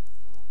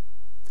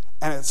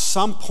 And at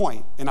some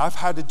point, and I've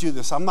had to do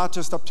this, I'm not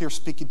just up here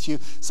speaking to you.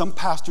 Some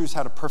pastors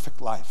had a perfect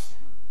life.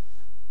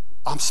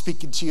 I'm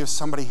speaking to you as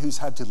somebody who's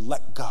had to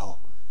let go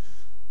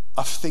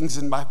of things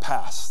in my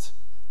past.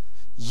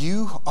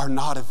 You are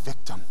not a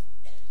victim.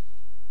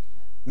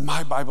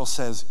 My Bible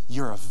says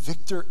you're a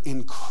victor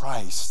in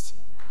Christ.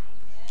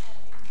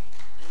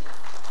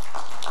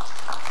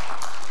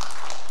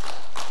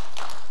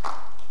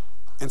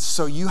 And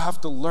so you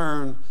have to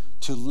learn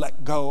to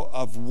let go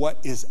of what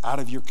is out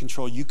of your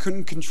control. You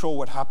couldn't control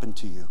what happened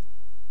to you.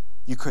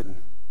 You couldn't.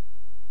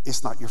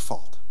 It's not your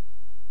fault.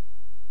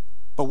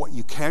 But what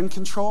you can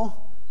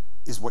control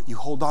is what you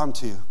hold on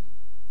to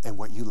and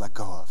what you let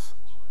go of.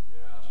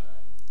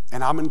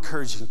 And I'm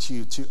encouraging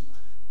you to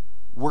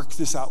work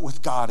this out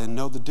with God and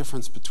know the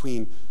difference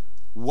between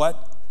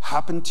what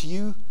happened to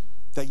you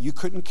that you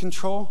couldn't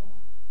control.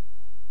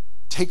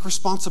 Take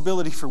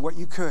responsibility for what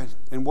you could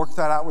and work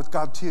that out with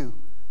God too.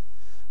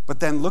 but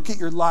then look at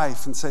your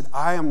life and said,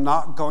 I am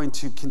not going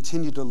to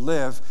continue to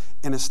live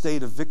in a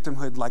state of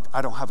victimhood like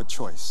I don't have a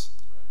choice.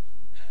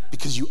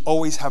 Because you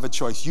always have a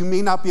choice. You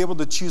may not be able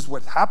to choose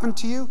what happened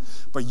to you,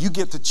 but you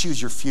get to choose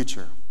your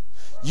future.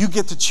 You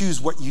get to choose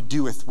what you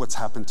do with what's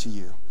happened to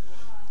you.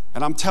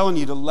 And I'm telling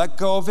you to let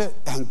go of it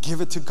and give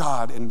it to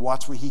God and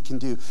watch what he can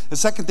do. The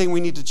second thing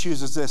we need to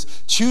choose is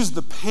this. Choose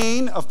the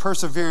pain of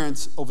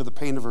perseverance over the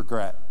pain of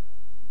regret.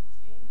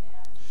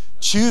 Amen.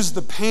 Choose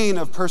the pain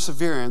of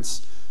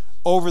perseverance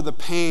over the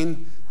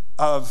pain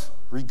of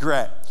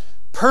regret.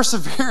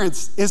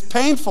 Perseverance is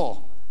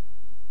painful.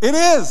 It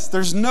is.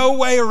 There's no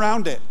way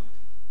around it.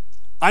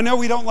 I know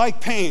we don't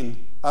like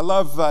pain. I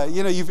love,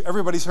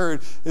 everybody's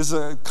heard, this is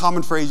a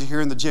common phrase you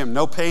hear in the gym,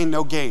 no pain,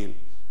 no gain,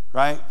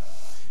 right?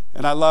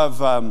 And I love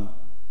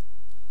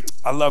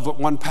what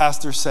one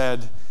pastor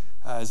said.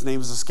 His name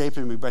is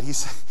escaping me, but he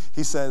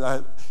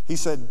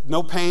said,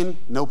 no pain,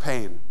 no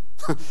pain.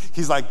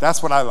 He's like,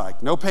 that's what I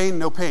like. No pain,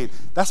 no pain.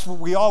 That's what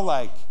we all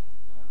like.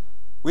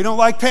 We don't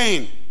like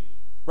pain,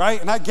 right?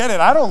 And I get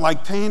it. I don't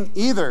like pain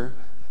either.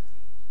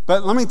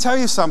 But let me tell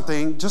you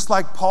something. Just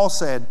like Paul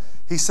said,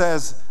 he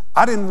says,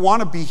 I didn't want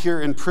to be here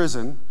in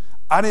prison.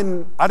 I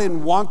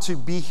didn't want to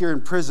be here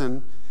in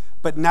prison.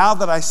 But now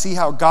that I see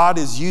how God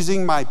is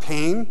using my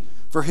pain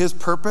for his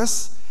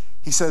purpose,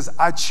 he says,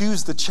 I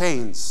choose the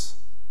chains.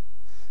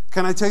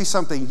 Can I tell you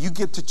something? You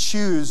get to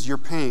choose your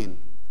pain.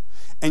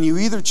 And you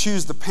either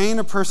choose the pain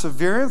of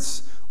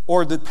perseverance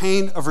or the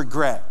pain of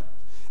regret.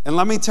 And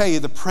let me tell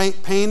you, the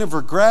pain of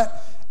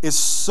regret is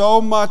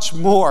so much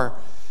more.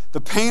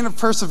 The pain of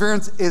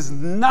perseverance is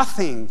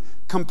nothing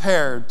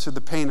compared to the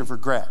pain of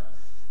regret.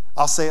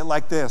 I'll say it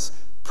like this.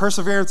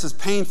 Perseverance is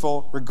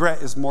painful.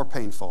 Regret is more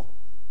painful.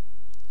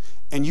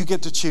 And you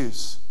get to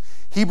choose.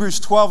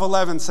 Hebrews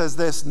 12:11 says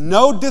this,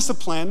 no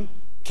discipline,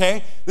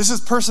 okay? This is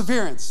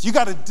perseverance. You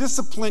got to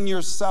discipline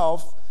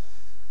yourself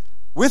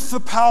with the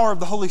power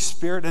of the Holy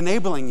Spirit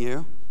enabling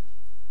you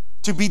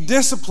to be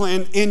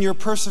disciplined in your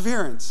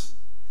perseverance.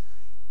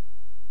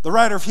 The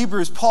writer of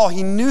Hebrews, Paul,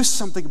 he knew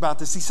something about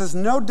this. He says,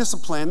 no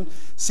discipline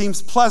seems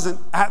pleasant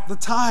at the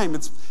time.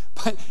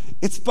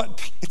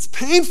 It's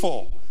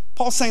painful.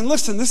 Paul's saying,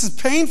 listen, this is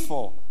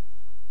painful.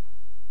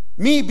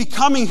 Me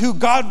becoming who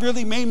God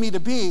really made me to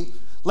be,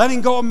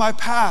 letting go of my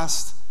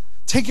past,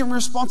 taking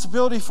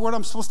responsibility for what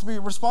I'm supposed to be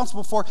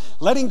responsible for,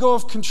 letting go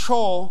of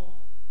control,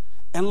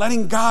 and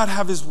letting God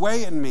have his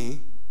way in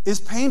me is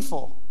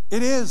painful.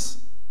 It is.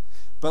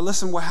 But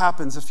listen what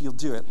happens if you'll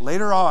do it.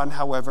 Later on,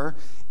 however,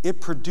 it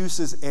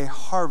produces a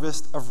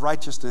harvest of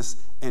righteousness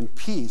and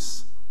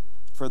peace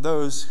for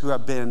those who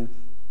have been,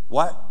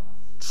 what?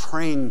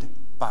 Trained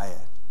by it.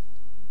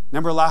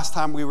 Remember last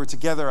time we were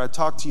together, I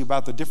talked to you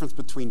about the difference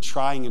between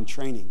trying and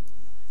training.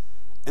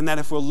 And that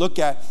if we'll look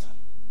at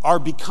our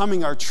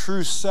becoming our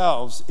true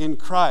selves in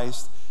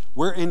Christ,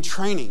 we're in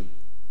training,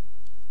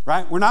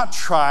 right? We're not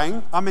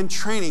trying, I'm in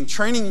training.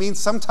 Training means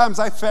sometimes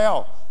I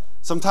fail.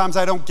 Sometimes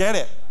I don't get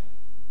it.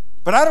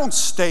 But I don't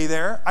stay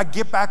there. I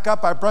get back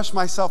up, I brush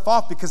myself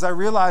off because I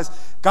realize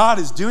God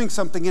is doing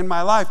something in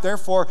my life.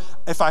 Therefore,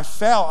 if I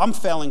fail, I'm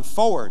failing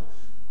forward.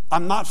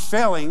 I'm not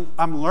failing,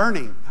 I'm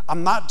learning.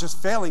 I'm not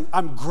just failing,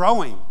 I'm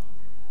growing.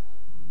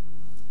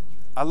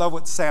 I love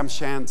what Sam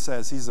Shand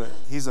says.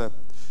 He's a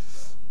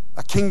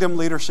kingdom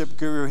leadership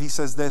guru. He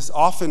says this,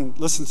 often,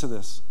 listen to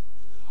this,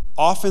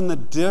 often the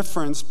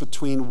difference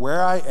between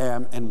where I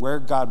am and where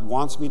God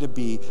wants me to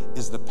be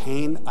is the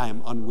pain I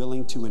am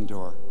unwilling to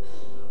endure.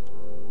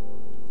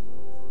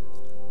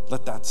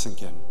 Let that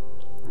sink in.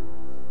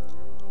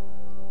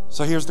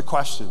 So here's the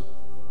question.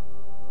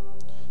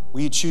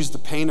 Will you choose the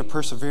pain of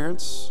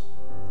perseverance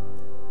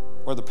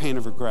or the pain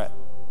of regret?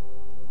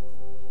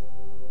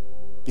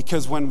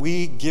 Because when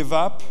we give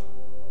up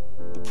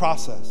the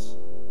process,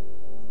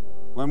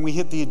 when we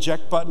hit the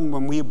eject button,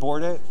 when we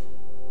abort it,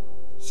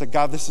 say,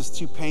 God, this is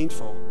too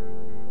painful.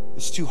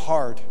 It's too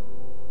hard.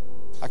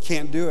 I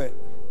can't do it.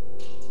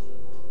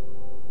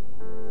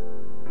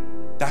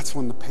 That's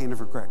when the pain of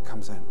regret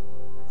comes in.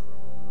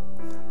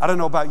 I don't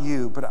know about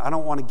you, but I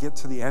don't want to get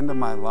to the end of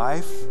my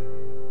life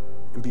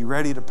and be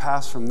ready to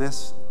pass from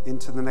this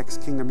into the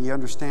next kingdom. You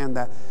understand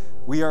that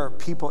we are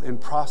people in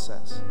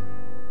process.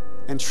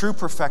 And true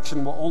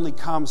perfection will only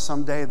come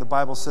someday. The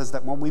Bible says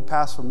that when we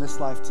pass from this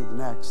life to the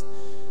next,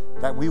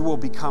 that we will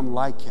become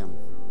like him.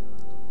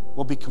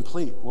 We'll be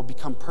complete. We'll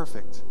become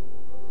perfect.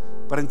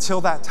 But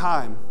until that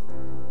time,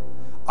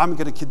 I'm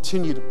going to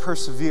continue to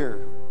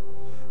persevere,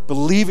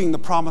 believing the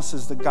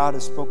promises that God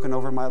has spoken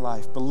over my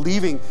life,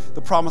 believing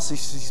the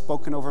promises he's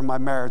spoken over my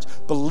marriage,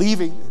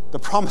 believing the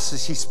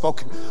promises he's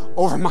spoken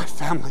over my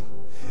family.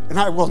 And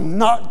I will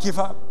not give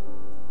up.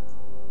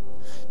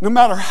 No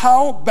matter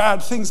how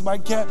bad things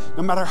might get,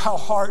 no matter how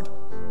hard,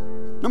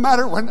 no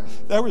matter when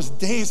there was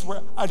days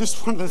where I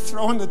just wanted to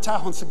throw in the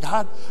towel and say,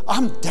 God,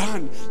 I'm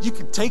done. You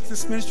can take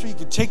this ministry, you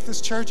can take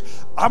this church.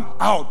 I'm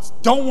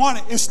out. Don't want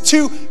it. It's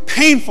too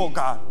painful,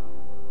 God.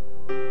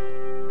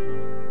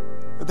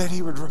 But then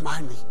he would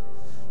remind me,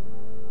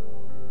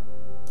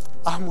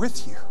 I'm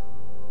with you.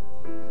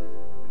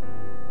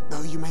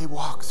 Though you may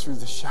walk through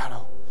the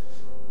shadow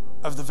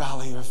of the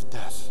valley of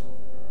death,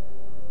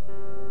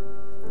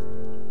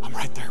 I'm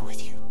right there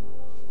with you.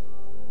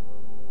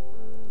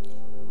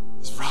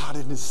 His rod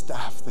and his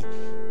staff,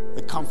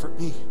 they comfort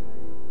me.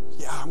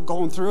 Yeah, I'm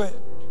going through it.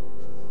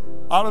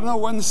 I don't know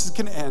when this is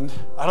going to end.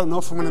 I don't know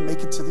if I'm going to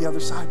make it to the other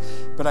side,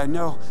 but I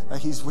know that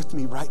he's with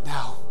me right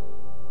now.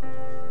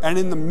 And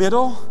in the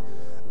middle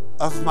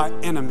of my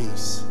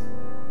enemies,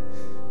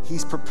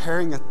 he's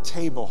preparing a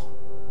table.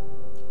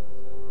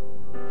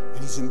 And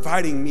he's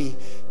inviting me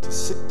to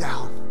sit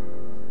down.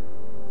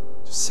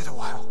 Just sit a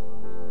while.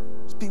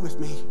 Just be with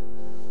me.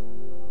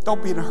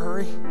 Don't be in a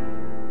hurry.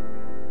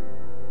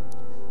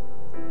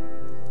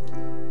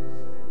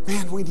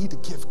 Man, we need to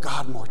give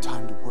God more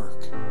time to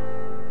work.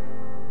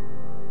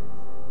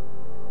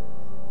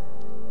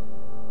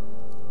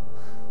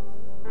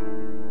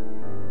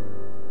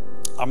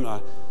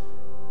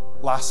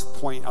 Last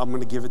point, I'm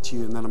going to give it to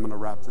you, and then I'm going to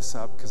wrap this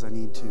up because I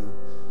need to.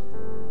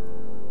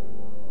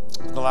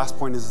 The last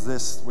point is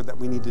this, that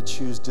we need to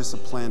choose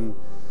discipline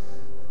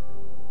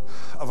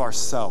of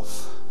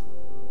ourself.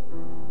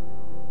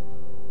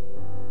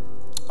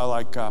 I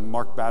like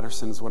Mark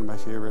Batterson is one of my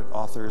favorite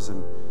authors,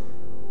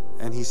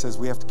 and he says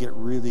we have to get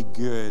really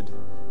good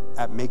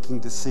at making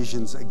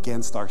decisions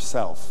against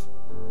ourself.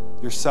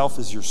 Your self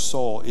is your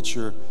soul. It's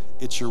your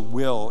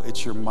will.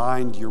 It's your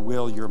mind, your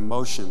will, your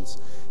emotions.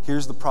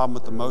 Here's the problem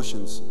with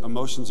emotions.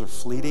 Emotions are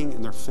fleeting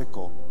and they're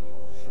fickle.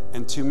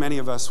 And too many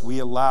of us, we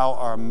allow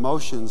our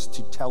emotions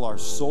to tell our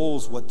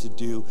souls what to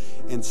do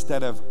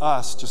instead of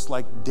us, just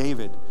like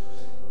David.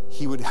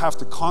 He would have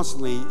to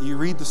constantly, you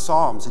read the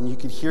Psalms and you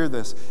could hear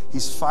this.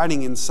 He's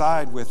fighting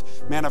inside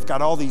with, man, I've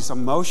got all these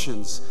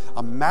emotions.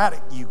 I'm mad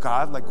at you,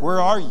 God. Like, where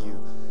are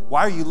you?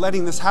 Why are you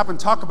letting this happen?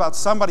 Talk about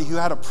somebody who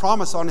had a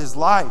promise on his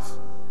life.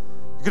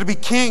 You're going to be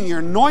king. You're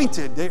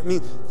anointed. I mean,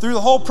 through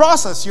the whole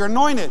process, you're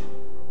anointed.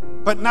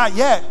 But not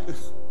yet.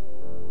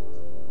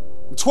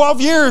 In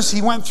 12 years,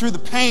 he went through the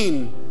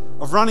pain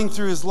of running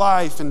through his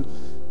life and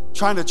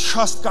trying to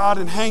trust God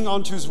and hang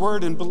on to his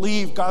word and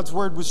believe God's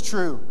word was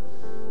true.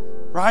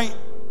 Right?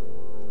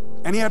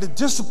 And he had to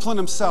discipline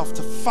himself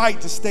to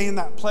fight to stay in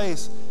that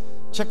place.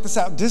 Check this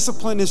out.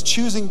 Discipline is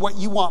choosing what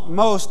you want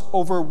most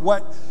over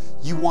what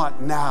you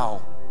want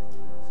now.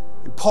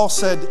 And Paul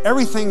said,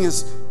 everything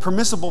is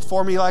permissible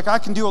for me. Like, I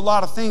can do a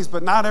lot of things,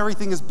 but not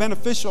everything is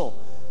beneficial.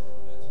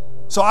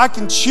 So I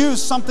can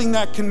choose something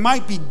that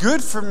might be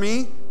good for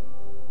me,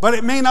 but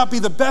it may not be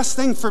the best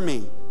thing for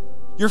me.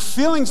 Your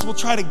feelings will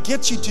try to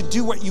get you to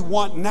do what you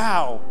want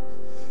now,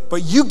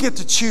 but you get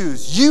to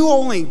choose. You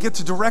only get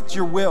to direct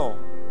your will.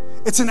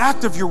 It's an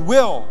act of your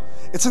will.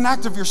 It's an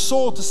act of your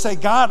soul to say,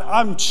 God,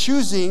 I'm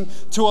choosing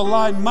to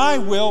align my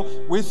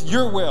will with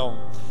your will.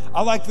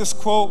 I like this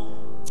quote.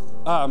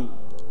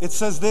 It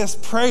says this,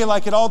 pray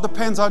like it all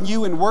depends on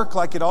you and work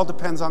like it all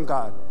depends on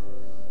God.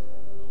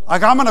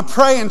 Like, I'm going to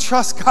pray and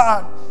trust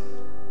God,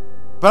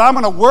 but I'm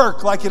going to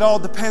work like it all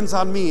depends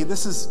on me.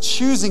 This is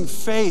choosing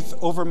faith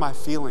over my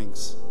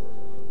feelings,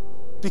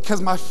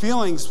 because my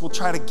feelings will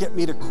try to get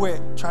me to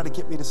quit, try to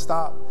get me to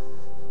stop.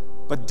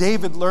 But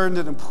David learned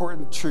an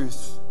important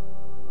truth.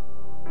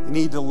 You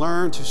need to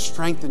learn to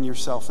strengthen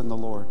yourself in the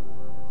Lord.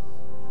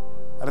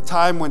 At a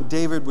time when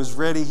David was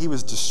ready, he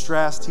was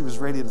distressed, he was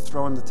ready to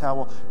throw in the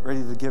towel,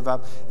 ready to give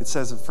up. It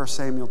says in 1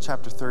 Samuel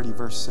chapter 30,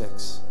 verse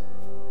 6,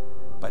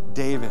 but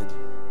David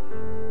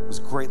was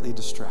greatly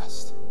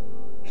distressed.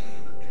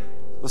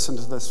 Listen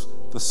to this.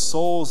 The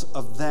souls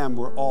of them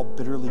were all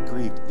bitterly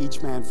grieved,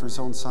 each man for his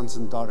own sons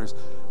and daughters.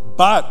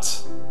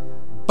 But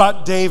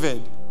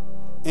David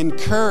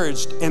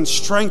encouraged and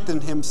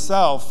strengthened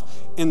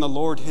himself in the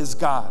Lord his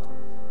God.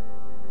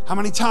 How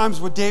many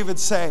times would David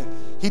say?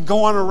 He'd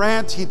go on a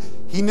rant.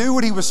 He knew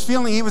what he was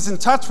feeling. He was in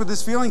touch with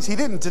his feelings. He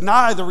didn't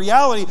deny the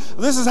reality.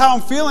 This is how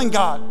I'm feeling,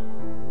 God.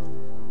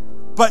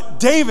 But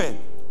David,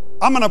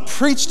 I'm going to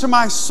preach to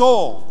my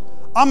soul.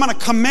 I'm going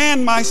to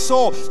command my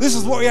soul. This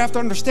is what we have to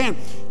understand.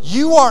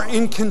 You are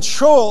in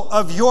control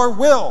of your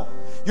will.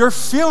 Your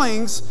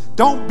feelings,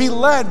 don't be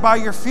led by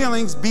your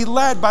feelings. Be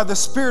led by the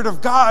Spirit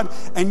of God,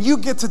 and you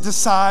get to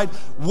decide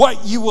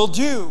what you will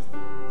do.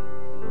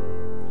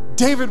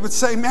 David would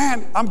say,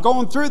 man, I'm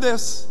going through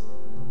this,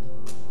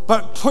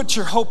 but put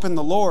your hope in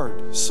the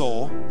Lord,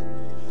 soul.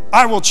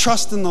 I will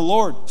trust in the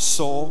Lord,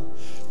 soul.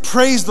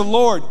 Praise the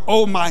Lord,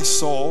 oh my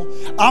soul.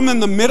 I'm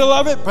in the middle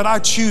of it, but I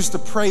choose to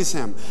praise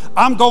him.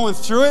 I'm going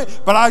through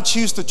it, but I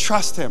choose to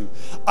trust him.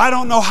 I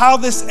don't know how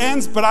this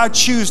ends, but I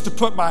choose to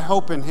put my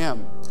hope in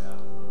him.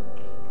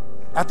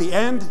 At the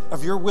end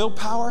of your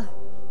willpower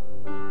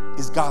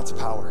is God's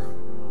power,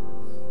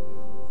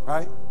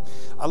 right?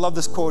 I love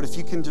this quote. If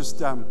you can just,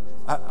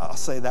 I'll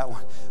say that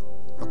one.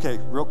 Okay,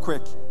 real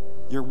quick.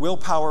 Your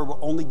willpower will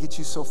only get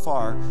you so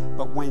far,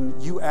 but when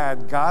you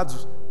add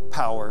God's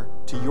power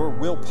to your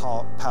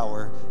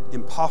willpower,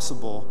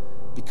 impossible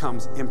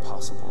becomes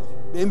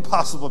impossible.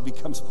 Impossible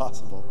becomes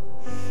possible.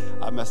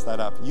 I messed that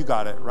up. You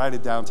got it. Write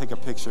it down. Take a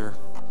picture.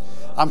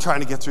 I'm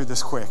trying to get through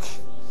this quick.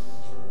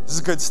 This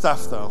is good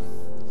stuff, though.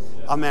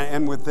 I'm going to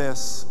end with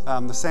this.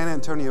 The San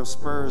Antonio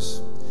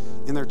Spurs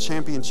in their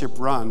championship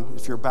run,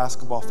 if you're a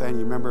basketball fan,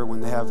 you remember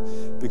when they have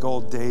big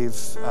old Dave,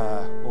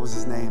 what was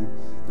his name?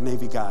 The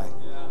Navy guy.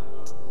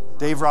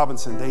 Dave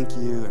Robinson, thank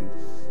you. And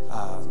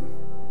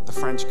the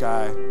French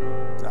guy.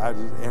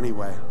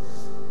 Anyway,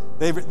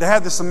 they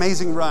had this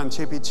amazing run,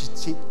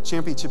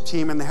 championship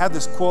team, and they had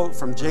this quote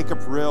from Jacob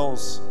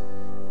Rills.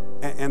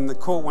 And the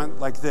quote went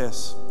like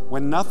this: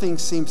 "When nothing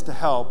seems to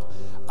help,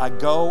 I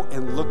go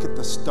and look at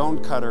the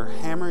stonecutter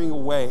hammering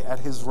away at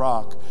his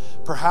rock,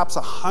 perhaps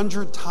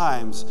 100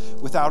 times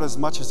without as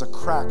much as a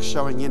crack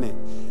showing in it.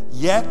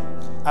 Yet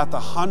at the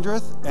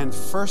 100th and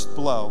first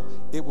blow,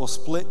 it will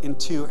split in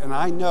two, and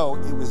I know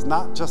it was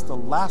not just the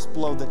last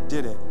blow that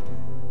did it,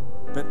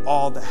 but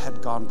all that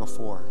had gone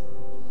before."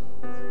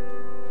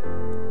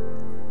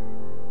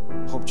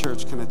 Hope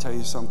Church, can I tell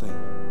you something?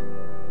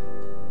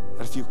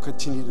 That if you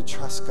continue to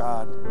trust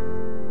God,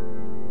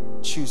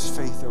 choose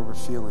faith over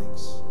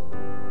feelings,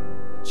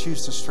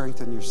 choose to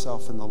strengthen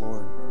yourself in the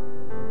Lord,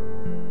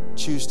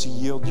 choose to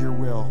yield your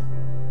will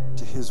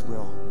to His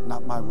will,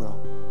 not my will,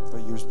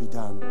 but yours be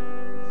done.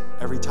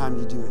 Every time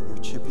you do it, you're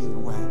chipping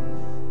away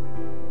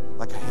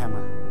like a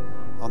hammer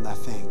on that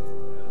thing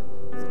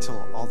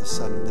until all of a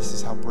sudden, this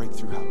is how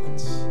breakthrough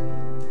happens.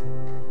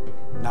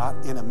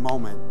 Not in a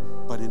moment,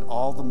 but in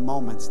all the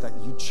moments that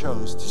you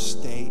chose to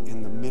stay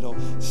in the middle,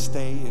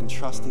 stay in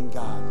trusting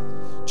God,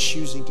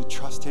 choosing to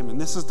trust Him. And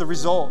this is the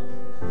result.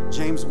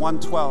 James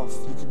 1:12.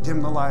 You can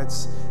dim the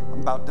lights.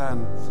 I'm about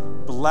done.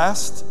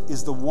 Blessed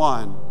is the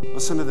one.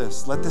 Listen to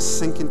this. Let this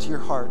sink into your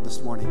heart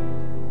this morning.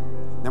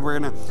 Then we're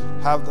going to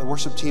have the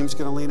worship team's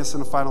going to lead us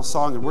in a final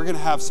song. And we're going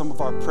to have some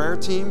of our prayer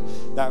team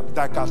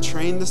that got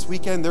trained this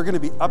weekend. They're going to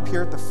be up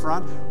here at the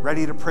front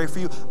ready to pray for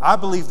you. I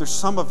believe there's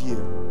some of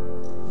you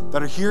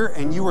that are here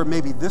and you are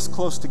maybe this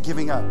close to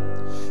giving up.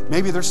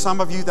 Maybe there's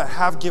some of you that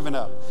have given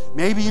up.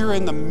 Maybe you're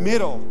in the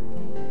middle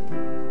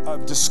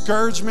of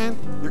discouragement.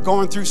 You're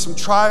going through some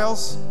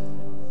trials.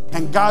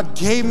 And God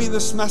gave me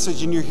this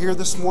message and you're here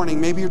this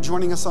morning. Maybe you're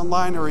joining us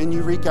online or in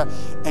Eureka.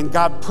 And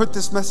God put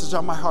this message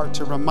on my heart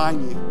to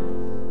remind you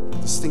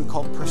of this thing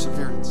called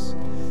perseverance.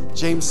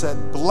 James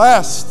said,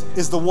 blessed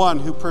is the one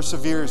who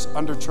perseveres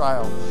under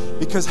trial,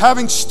 because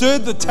having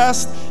stood the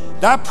test,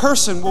 that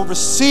person will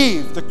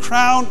receive the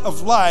crown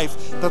of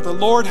life that the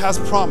Lord has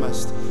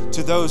promised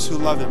to those who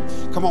love Him.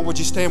 Come on, would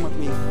you stand with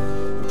me?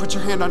 And put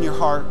your hand on your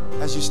heart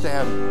as you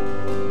stand.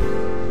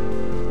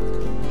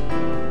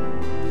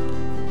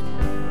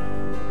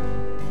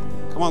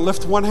 Come on,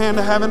 lift one hand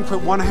to heaven, put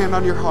one hand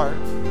on your heart.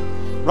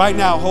 Right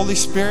now, Holy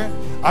Spirit,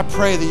 I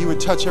pray that you would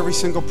touch every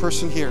single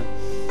person here.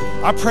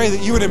 I pray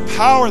that you would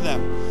empower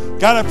them.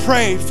 God, I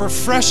pray for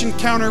fresh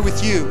encounter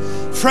with you,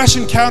 fresh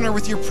encounter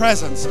with your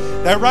presence.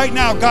 That right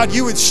now, God,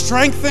 you would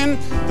strengthen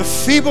the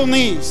feeble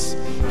knees.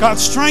 God,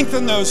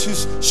 strengthen those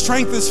whose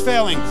strength is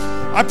failing.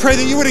 I pray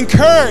that you would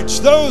encourage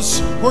those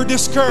who are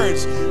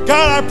discouraged.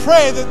 God, I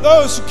pray that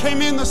those who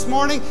came in this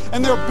morning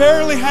and they're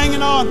barely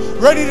hanging on,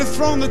 ready to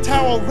throw in the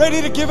towel,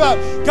 ready to give up.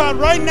 God,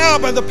 right now,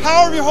 by the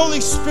power of your Holy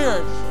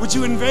Spirit, would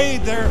you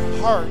invade their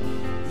heart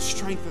and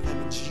strengthen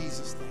them in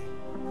Jesus' name.